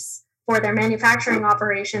centers for their manufacturing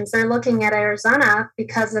operations, they're looking at Arizona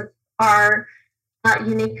because of our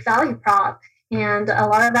unique value prop. And a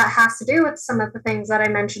lot of that has to do with some of the things that I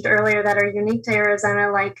mentioned earlier that are unique to Arizona,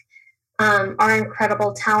 like our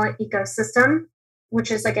incredible talent ecosystem,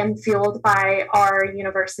 which is, again, fueled by our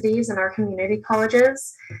universities and our community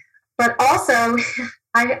colleges. But also,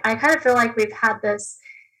 I kind of feel like we've had this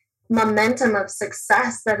momentum of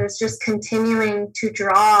success that is just continuing to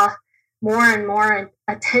draw more and more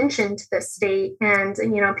attention to the state. And,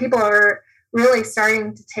 people are really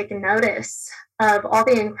starting to take notice of all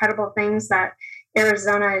the incredible things that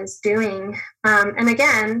Arizona is doing. And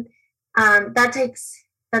again,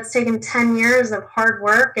 that's taken 10 years of hard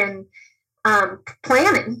work and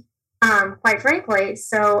planning, quite frankly.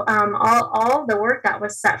 So all the work that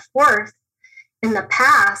was set forth in the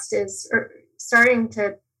past is starting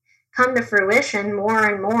to come to fruition more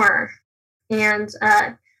and more. And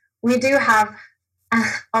we do have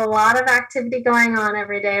a lot of activity going on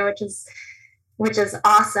every day, which is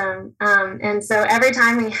awesome. And so every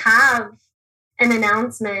time we have an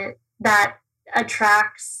announcement that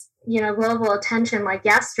attracts, global attention, like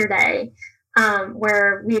yesterday,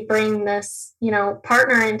 where we bring this,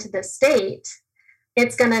 partner into the state,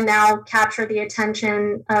 it's going to now capture the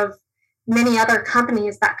attention of, many other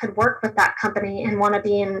companies that could work with that company and want to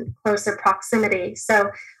be in closer proximity. So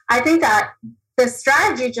I think that the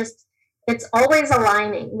strategy it's always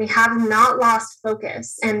aligning. We have not lost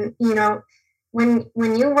focus. And, when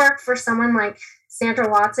you work for someone like Sandra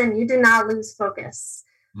Watson, you do not lose focus.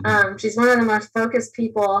 Mm-hmm. She's one of the most focused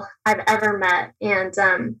people I've ever met. And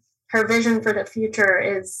her vision for the future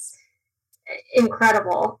is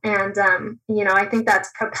incredible. And, I think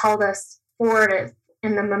that's propelled us forward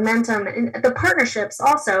in the momentum and the partnerships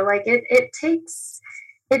also. Like it takes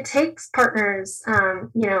partners,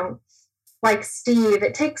 like Steve.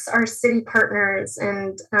 It takes our city partners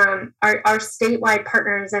and our statewide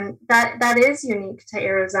partners, and that is unique to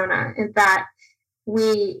Arizona, in that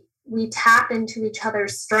we tap into each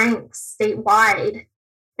other's strengths statewide,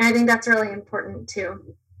 and I think that's really important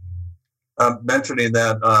too. Mentioning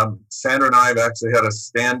that, Sandra and I have actually had a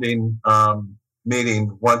standing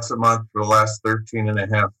meeting once a month for the last 13 and a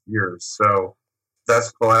half years. So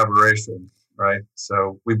that's collaboration. Right.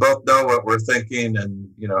 So we both know what we're thinking and,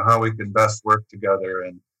 how we can best work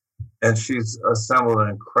together. And she's assembled an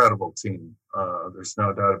incredible team. There's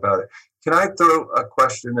no doubt about it. Can I throw a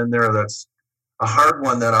question in there that's a hard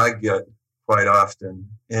one that I get quite often?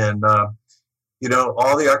 And,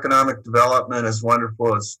 all the economic development is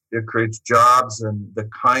wonderful. It creates jobs, and the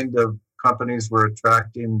kind of companies we're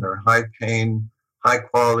attracting, they're high paying, high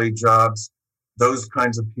quality jobs. Those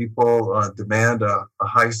kinds of people demand a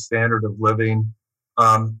high standard of living.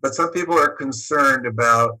 But some people are concerned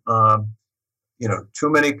about, too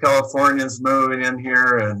many Californians moving in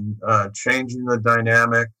here and changing the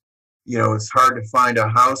dynamic. It's hard to find a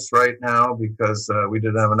house right now because we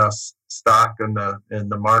didn't have enough stock in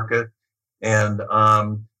the market. And,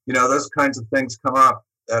 those kinds of things come up,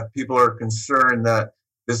 that people are concerned that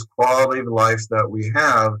this quality of life that we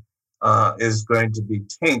have is going to be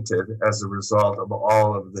tainted as a result of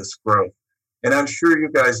all of this growth. And I'm sure you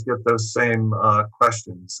guys get those same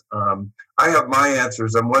questions. I have my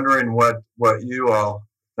answers. I'm wondering what you all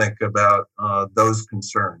think about those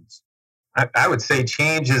concerns. I would say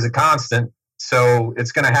change is a constant. So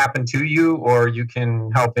it's going to happen to you, or you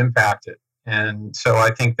can help impact it. And so I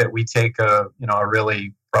think that we take a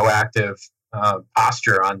really proactive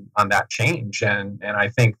posture on that change. And I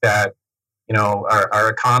think that our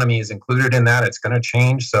economy is included in that. It's going to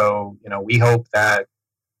change. So, we hope that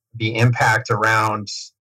the impact around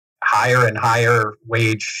higher and higher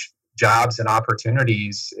wage jobs and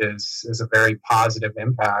opportunities is a very positive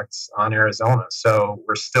impact on Arizona. So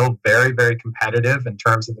we're still very, very competitive in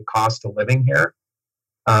terms of the cost of living here.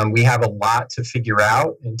 We have a lot to figure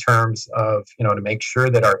out in terms of, to make sure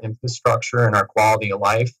that our infrastructure and our quality of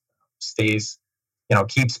life stays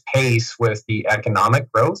keeps pace with the economic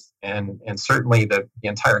growth, and certainly the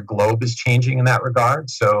entire globe is changing in that regard.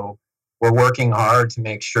 So we're working hard to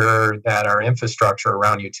make sure that our infrastructure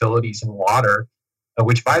around utilities and water,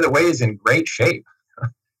 which by the way is in great shape.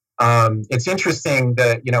 It's interesting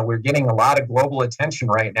that we're getting a lot of global attention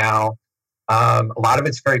right now. A lot of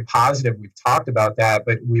it's very positive. We've talked about that,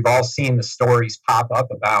 but we've all seen the stories pop up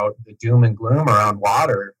about the doom and gloom around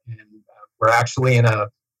water, and we're actually in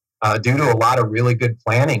due to a lot of really good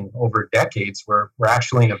planning over decades, we're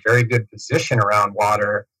actually in a very good position around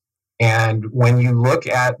water. And when you look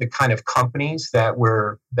at the kind of companies that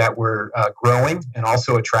we're growing and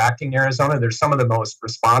also attracting in Arizona, they're some of the most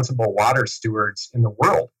responsible water stewards in the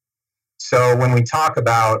world. So when we talk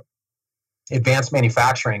about advanced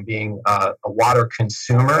manufacturing being a water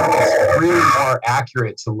consumer, it's really more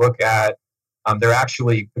accurate to look at they're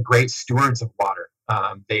actually great stewards of water.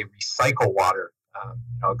 They recycle water.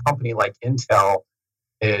 A company like Intel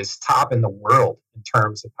is top in the world in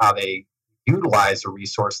terms of how they utilize a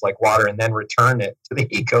resource like water and then return it to the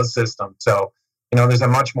ecosystem. So, there's a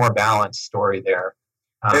much more balanced story there.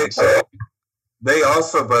 They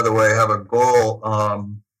also, by the way, have a goal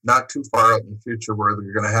not too far out in the future where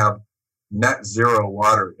they're going to have net zero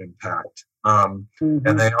water impact.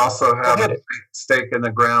 And they also have a stake in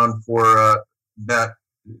the ground for net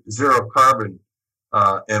zero carbon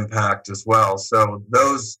impact as well. So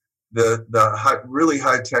the really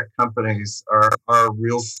high tech companies are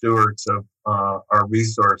real stewards of our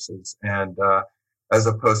resources, and as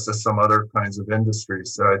opposed to some other kinds of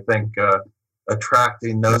industries. So I think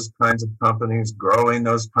attracting those kinds of companies, growing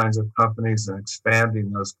those kinds of companies, and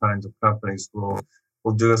expanding those kinds of companies will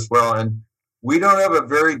do us well. And we don't have a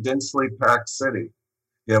very densely packed city.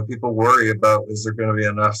 People worry about, is there going to be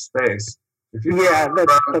enough space? If you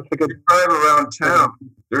drive around town,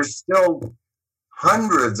 there's still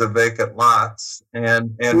hundreds of vacant lots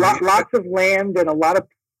and lots of land and a lot of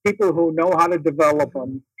people who know how to develop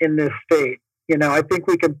them in this state. I think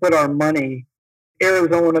we can put our money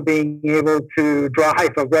Arizona being able to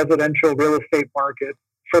drive a residential real estate market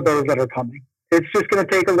for those that are coming. It's just going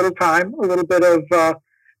to take a little time, a little bit of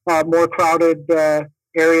more crowded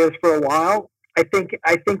areas for a while. I think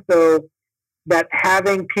though, that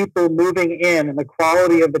having people moving in and the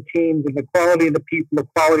quality of the teams and the quality of the people, the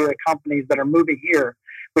quality of the companies that are moving here,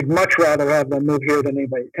 we'd much rather have them move here than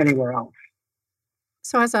anywhere else.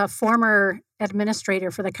 So as a former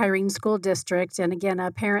administrator for the Kyrene School District, and again,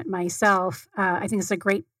 a parent myself, I think it's a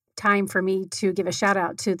great time for me to give a shout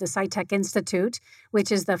out to the SciTech Institute,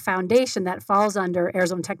 which is the foundation that falls under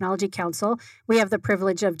Arizona Technology Council. We have the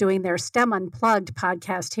privilege of doing their STEM Unplugged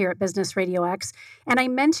podcast here at Business RadioX. And I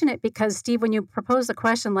mention it because, Steve, when you propose the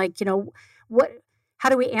question, like, how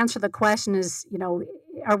do we answer the question is,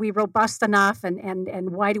 are we robust enough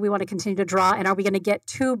and why do we want to continue to draw? And are we going to get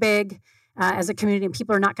too big as a community and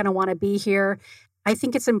people are not going to want to be here? I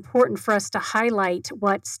think it's important for us to highlight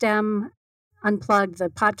what STEM Unplugged, the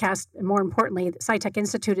podcast, and more importantly, the SciTech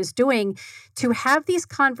Institute is doing to have these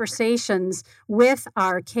conversations with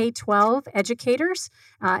our K-12 educators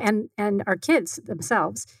and our kids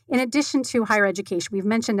themselves, in addition to higher education. We've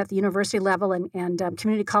mentioned at the university level and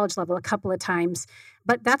community college level a couple of times,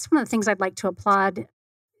 but that's one of the things I'd like to applaud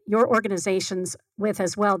your organizations with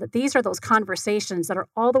as well, that these are those conversations that are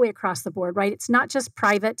all the way across the board, right? It's not just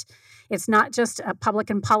private, it's not just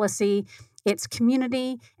public and policy, it's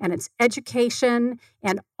community and it's education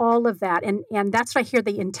and all of that. And that's what I hear,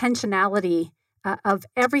 the intentionality of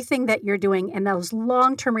everything that you're doing and those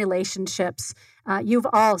long-term relationships. You've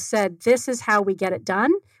all said, this is how we get it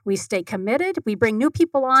done. We stay committed. We bring new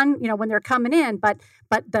people on, when they're coming in, but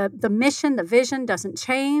the mission, the vision doesn't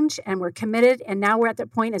change, and we're committed. And now we're at the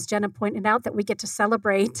point, as Jena pointed out, that we get to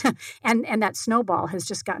celebrate, and that snowball has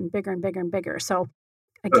just gotten bigger and bigger and bigger. So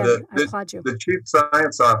again, I applaud you. The Chief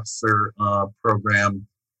Science Officer program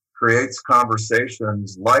creates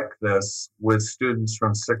conversations like this with students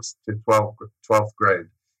from 6th to 12th grade.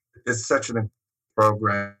 It's such an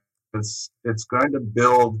program. It's going to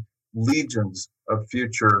build legions of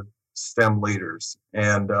future STEM leaders.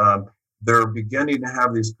 And they're beginning to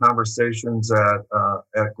have these conversations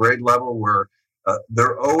at grade level where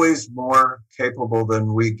they're always more capable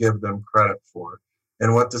than we give them credit for.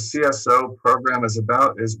 And what the CSO program is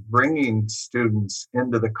about is bringing students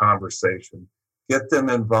into the conversation, get them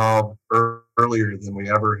involved earlier than we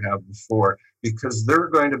ever have before, because they're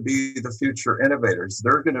going to be the future innovators.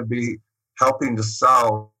 They're going to be helping to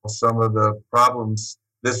solve some of the problems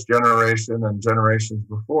this generation and generations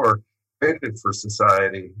before created for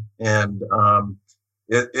society. And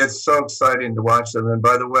it's so exciting to watch them. And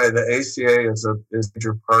by the way, the ACA is a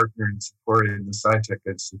major partner in supporting the SciTech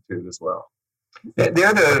Institute as well. They're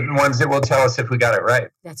the ones that will tell us if we got it right.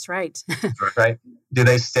 That's right. Right? Do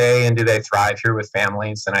they stay and do they thrive here with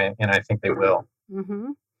families? And I think they will.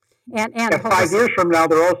 Mm-hmm. And 5 years from now,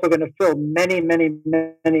 they're also going to fill many, many,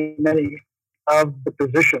 many, many of the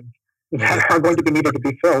positions that are going to be needed to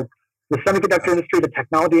be filled. The semiconductor industry, the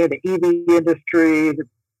technology, the EV industry,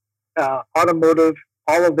 the automotive,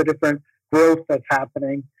 all of the different growth that's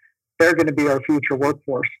happening, they're going to be our future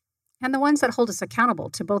workforce. And the ones that hold us accountable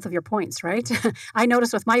to both of your points, right? I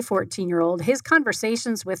noticed with my 14-year-old, his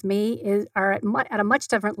conversations with me are at a much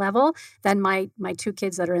different level than my two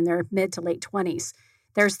kids that are in their mid to late 20s.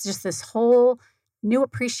 There's just this whole new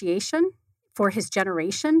appreciation for his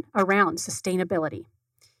generation around sustainability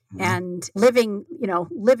and living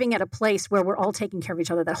at a place where we're all taking care of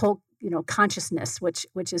each other, that whole, consciousness, which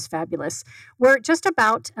is fabulous. We're just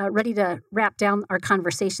about ready to wrap down our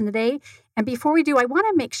conversation today. And before we do, I want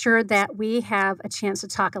to make sure that we have a chance to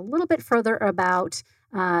talk a little bit further about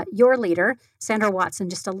your leader, Sandra Watson,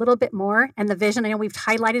 just a little bit more, and the vision. I know we've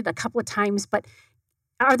highlighted a couple of times, but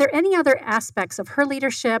are there any other aspects of her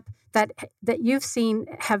leadership that you've seen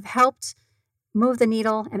have helped move the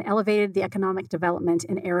needle and elevated the economic development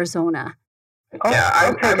in Arizona?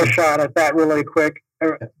 I'll take a shot at that really quick.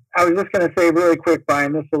 I was just going to say really quick,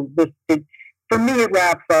 Brian, for me, it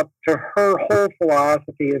wraps up to her whole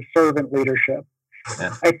philosophy of servant leadership.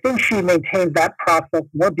 Yeah. I think she maintains that process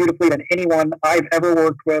more beautifully than anyone I've ever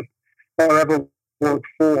worked with or ever worked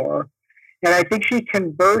for. And I think she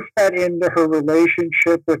converts that into her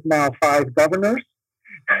relationship with now 5 governors,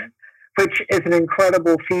 which is an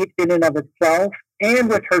incredible feat in and of itself, and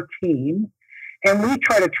with her team. And we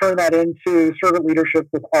try to turn that into servant leadership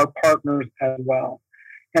with our partners as well.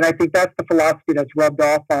 And I think that's the philosophy that's rubbed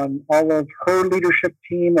off on all of her leadership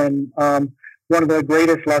team, and one of the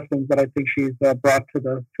greatest lessons that I think she's brought to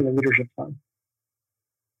the leadership side.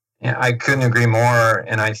 Yeah, I couldn't agree more.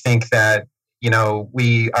 And I think that,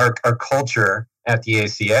 our culture at the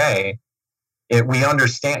ACA we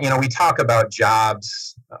understand, we talk about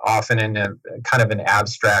jobs often in a kind of an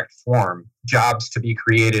abstract form, jobs to be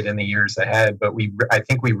created in the years ahead. But I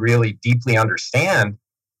think we really deeply understand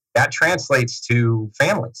that translates to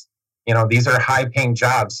families. These are high paying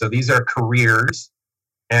jobs. So these are careers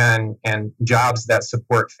and jobs that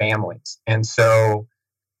support families. And so,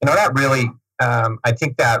 that really, I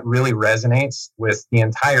think that really resonates with the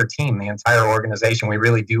entire team, the entire organization. We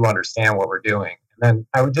really do understand what we're doing. And then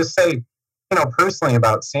I would just say, personally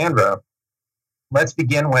about Sandra, let's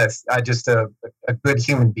begin with just a good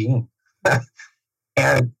human being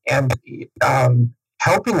and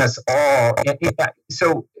helping us all.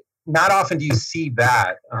 So not often do you see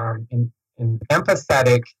that in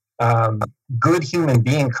empathetic, good human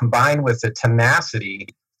being combined with the tenacity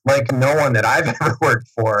like no one that I've ever worked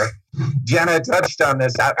for. Jena touched on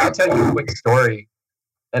this. I'll tell you a quick story,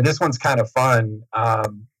 and this one's kind of fun.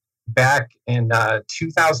 Back in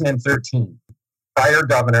 2013, prior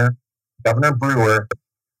Governor Brewer,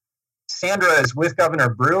 Sandra is with Governor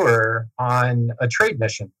Brewer on a trade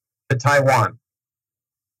mission to Taiwan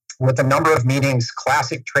with a number of meetings,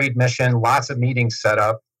 classic trade mission, lots of meetings set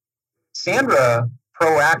up. Sandra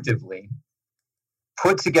proactively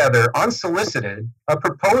put together, unsolicited, a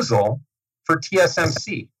proposal for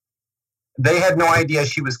TSMC. They had no idea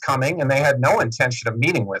she was coming, and they had no intention of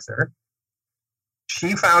meeting with her.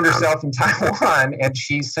 She found herself in Taiwan, and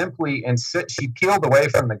she simply she peeled away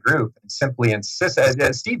from the group and simply insisted,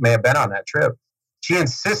 and Steve may have been on that trip, she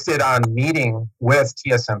insisted on meeting with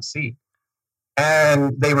TSMC.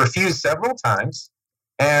 And they refused several times.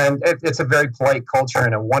 And it's a very polite culture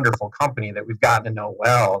and a wonderful company that we've gotten to know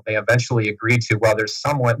well. They eventually agreed to, well, there's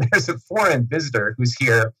a foreign visitor who's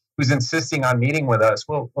here, who's insisting on meeting with us.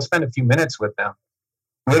 We'll spend a few minutes with them.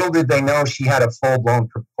 Little did they know she had a full-blown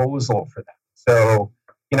proposal for them. So,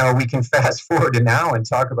 we can fast forward to now and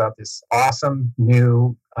talk about this awesome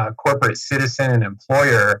new corporate citizen and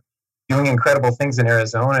employer doing incredible things in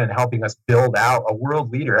Arizona and helping us build out, a world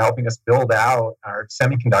leader, helping us build out our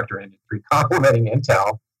semiconductor industry, complementing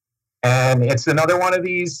Intel. And it's another one of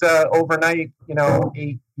these overnight,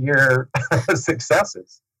 8-year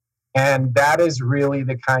successes. And that is really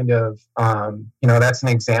the kind of, that's an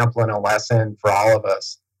example and a lesson for all of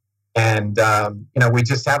us. And, we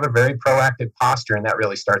just have a very proactive posture, and that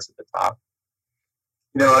really starts at the top.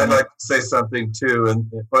 I'd like to say something too.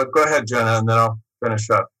 And go ahead, Jena, and then I'll finish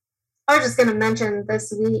up. I was just going to mention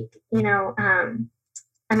this week,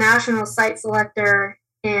 a national site selector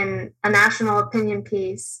in a national opinion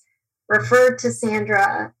piece referred to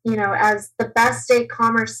Sandra, as the best state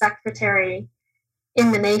commerce secretary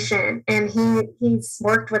in the nation. And he's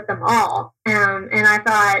worked with them all. And I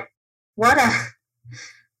thought, what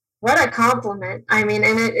a compliment. I mean,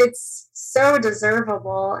 and it's so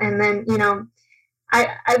deservable. And then,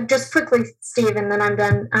 I just quickly, Steve, and then I'm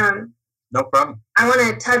done. No problem. I want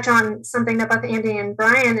to touch on something about Andy and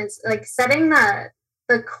Brian is like setting the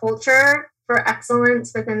culture for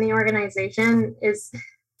excellence within the organization is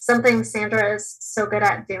something Sandra is so good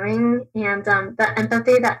at doing, and the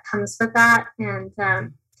empathy that comes with that. And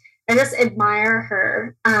I just admire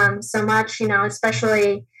her so much,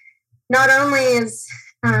 especially not only is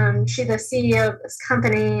she the CEO of this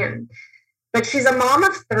company, but she's a mom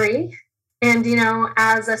of 3. And,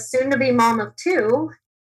 as a soon-to-be mom of 2,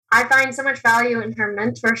 I find so much value in her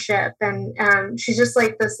mentorship, and she's just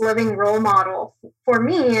like this living role model for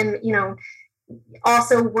me, and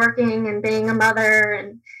also working and being a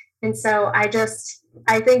mother, and so I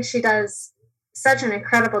think she does such an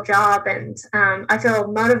incredible job, and I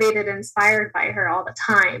feel motivated and inspired by her all the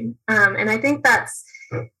time, and I think that's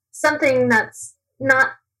something that's not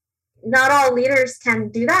all leaders can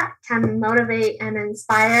do, that can motivate and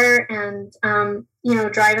inspire and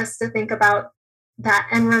drive us to think about that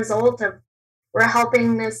end result of we're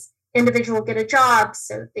helping this individual get a job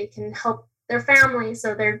so they can help their family,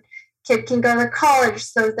 so their kid can go to college,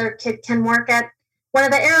 so their kid can work at one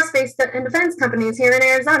of the aerospace and defense companies here in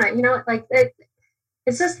Arizona.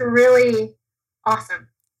 It's just really awesome.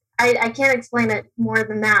 I can't explain it more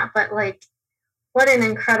than that, but what an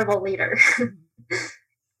incredible leader.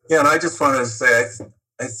 Yeah, and I just wanted to say,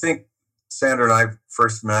 I think Sandra and I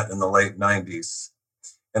first met in the late 90s.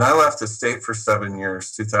 And I left the state for 7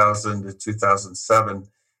 years, 2000 to 2007.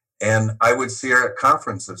 And I would see her at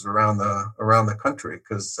conferences around the country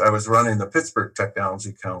because I was running the Pittsburgh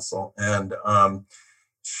Technology Council. And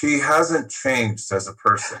she hasn't changed as a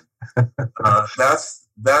person. That's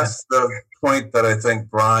the point that I think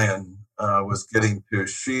Brian was getting to.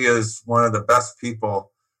 She is one of the best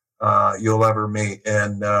people you'll ever meet.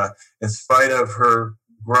 And in spite of her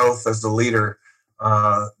growth as a leader,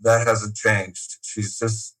 that hasn't changed. She's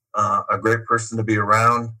just a great person to be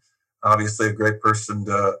around, obviously a great person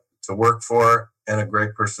to work for, and a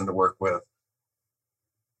great person to work with.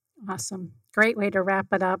 Awesome. Great way to wrap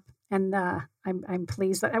it up. And I'm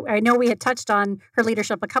pleased that I know we had touched on her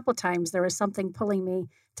leadership a couple of times. There was something pulling me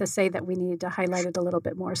to say that we needed to highlight it a little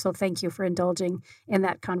bit more. So thank you for indulging in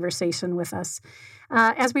that conversation with us.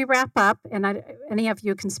 As we wrap up, and any of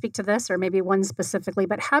you can speak to this, or maybe one specifically,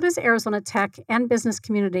 but how does Arizona Tech and business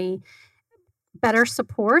community better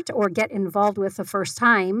support or get involved with the first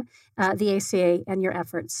time the ACA and your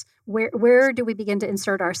efforts? Where do we begin to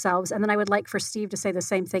insert ourselves? And then I would like for Steve to say the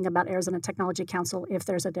same thing about Arizona Technology Council, if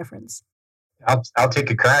there's a difference. I'll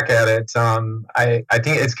take a crack at it. I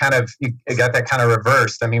think it's kind of, you got that kind of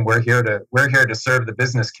reversed. I mean, we're here to serve the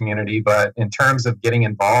business community, but in terms of getting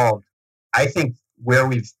involved, I think where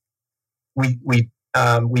we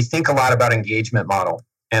think a lot about engagement model,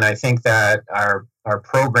 and I think that our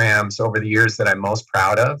programs over the years that I'm most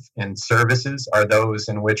proud of and services are those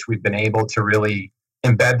in which we've been able to really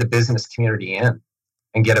embed the business community in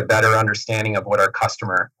and get a better understanding of what our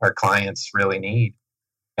clients really need.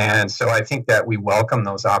 And so I think that we welcome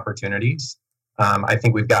those opportunities. I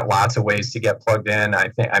think we've got lots of ways to get plugged in.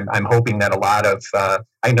 I'm hoping that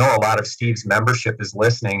I know a lot of Steve's membership is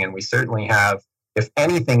listening, and we certainly have, if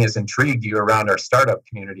anything has intrigued you around our startup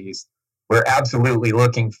communities, we're absolutely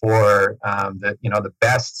looking for the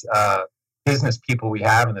best business people we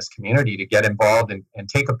have in this community to get involved and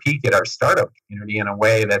take a peek at our startup community in a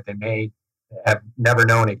way that they may have never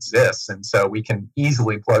known exists. And so we can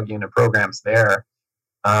easily plug you into programs there.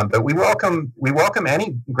 But we welcome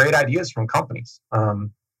any great ideas from companies.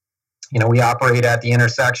 We operate at the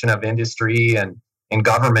intersection of industry and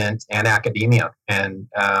government and academia, and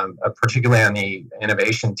particularly on the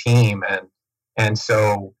innovation team. And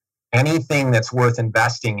so anything that's worth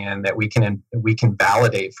investing in that we can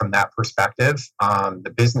validate from that perspective,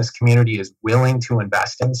 the business community is willing to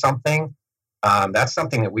invest in something. That's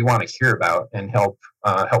something that we want to hear about and help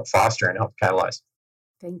foster and help catalyze.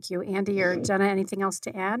 Thank you. Andy or Jena, anything else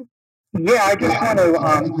to add? Yeah, I just want to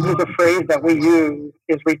use a phrase that we use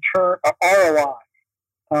is return ROI.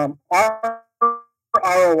 Our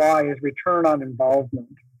ROI is return on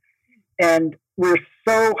involvement. And we're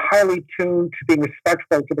so highly tuned to being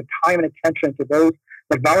respectful to the time and attention to those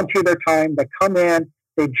that volunteer their time, that come in,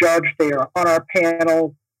 they judge, they are on our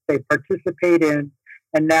panels, they participate in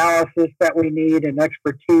analysis that we need and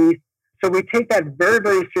expertise. So we take that very,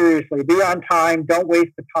 very seriously. Be on time, don't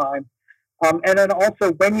waste the time. And then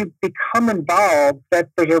also when you become involved, that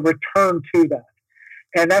there's a return to that.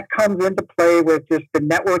 And that comes into play with just the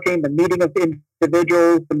networking, the meeting of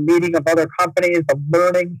individuals, the meeting of other companies, the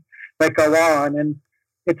learning that go on. And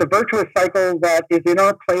it's a virtuous cycle that is in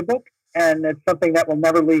our playbook, and it's something that will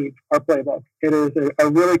never leave our playbook. It is a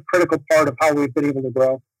really critical part of how we've been able to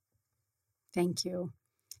grow. Thank you.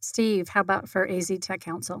 Steve, how about for AZ Tech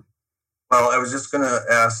Council? Well, I was just going to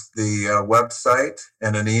ask the website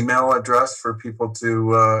and an email address for people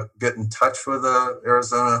to get in touch with the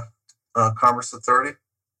Arizona Commerce Authority.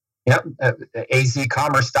 Yep,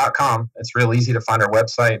 azcommerce.com. It's real easy to find our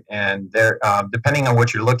website, and there, depending on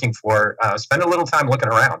what you're looking for, spend a little time looking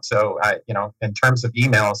around. So, in terms of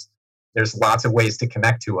emails, there's lots of ways to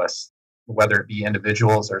connect to us, whether it be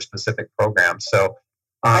individuals or specific programs. So,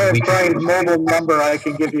 I have Brian's mobile number I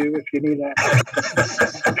can give you if you need that.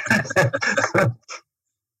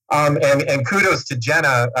 And kudos to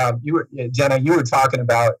Jena. Jena, you were talking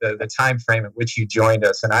about the time frame at which you joined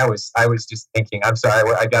us, and I was just thinking. I'm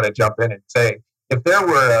sorry, I got to jump in and say, if there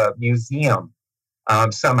were a museum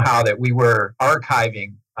somehow that we were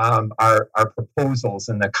archiving our proposals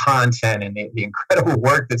and the content and the incredible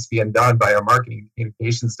work that's being done by our marketing and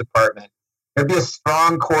communications department, there'd be a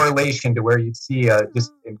strong correlation to where you'd see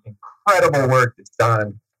just incredible work that's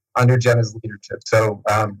done under Jena's leadership. So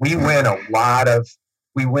we win a lot of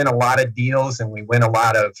deals, and we win a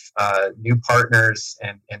lot of new partners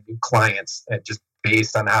and new clients just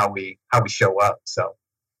based on how we show up. So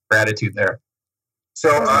gratitude there. So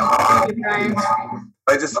I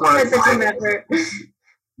just want to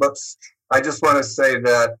say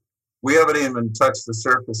that we haven't even touched the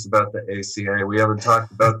surface about the ACA. We haven't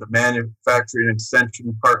talked about the manufacturing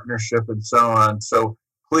extension partnership and so on. So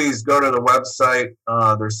please go to the website.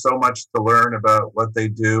 There's so much to learn about what they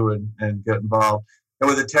do and get involved. And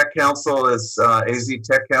with the Tech Council, it's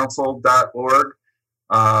aztechcouncil.org.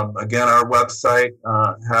 Again, our website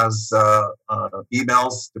has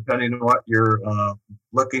emails depending on what you're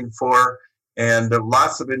looking for, and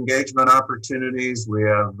lots of engagement opportunities. We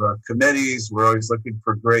have committees. We're always looking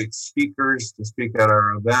for great speakers to speak at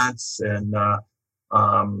our events, and a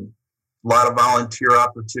lot of volunteer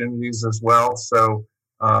opportunities as well. So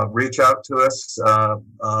reach out to us,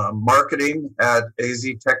 marketing at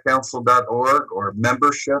aztechcouncil.org or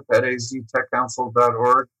membership at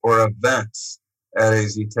aztechcouncil.org or events at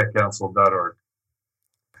aztechcouncil.org.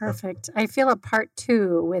 Perfect. I feel a part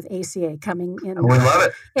 2 with ACA coming in. We love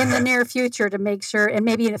it. In the near future to make sure, and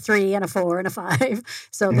maybe a 3 and a 4 and a 5.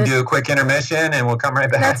 So you do a quick intermission and we'll come right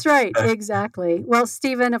back. That's right. Exactly. Well,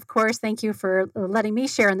 Stephen, of course, thank you for letting me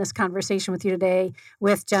share in this conversation with you today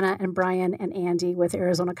with Jena and Brian and Andy with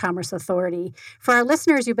Arizona Commerce Authority. For our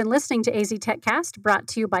listeners, you've been listening to AZTechCast, brought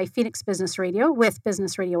to you by Phoenix Business Radio with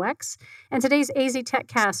Business RadioX. And today's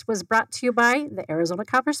AZTechCast was brought to you by the Arizona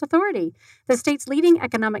Commerce Authority, the state's leading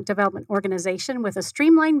economic development organization with a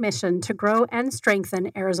streamlined mission to grow and strengthen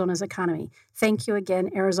Arizona's economy. Thank you again,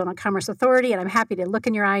 Arizona Commerce Authority, and I'm happy to look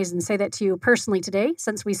in your eyes and say that to you personally today,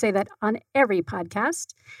 since we say that on every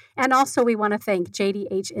podcast. And also, we want to thank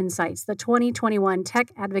JDH Insights, the 2021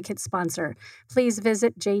 Tech Advocate sponsor. Please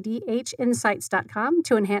visit jdhinsights.com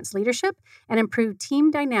to enhance leadership and improve team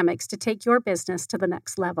dynamics to take your business to the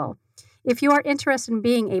next level. If you are interested in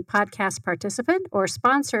being a podcast participant or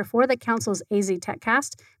sponsor for the Council's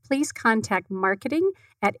AZTechCast, please contact marketing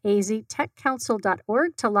at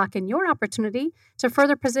aztechcouncil.org to lock in your opportunity to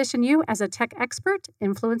further position you as a tech expert,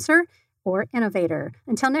 influencer, or innovator.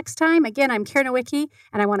 Until next time, again, I'm Karen Nowicki,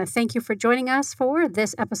 and I want to thank you for joining us for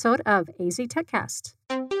this episode of AZTechCast.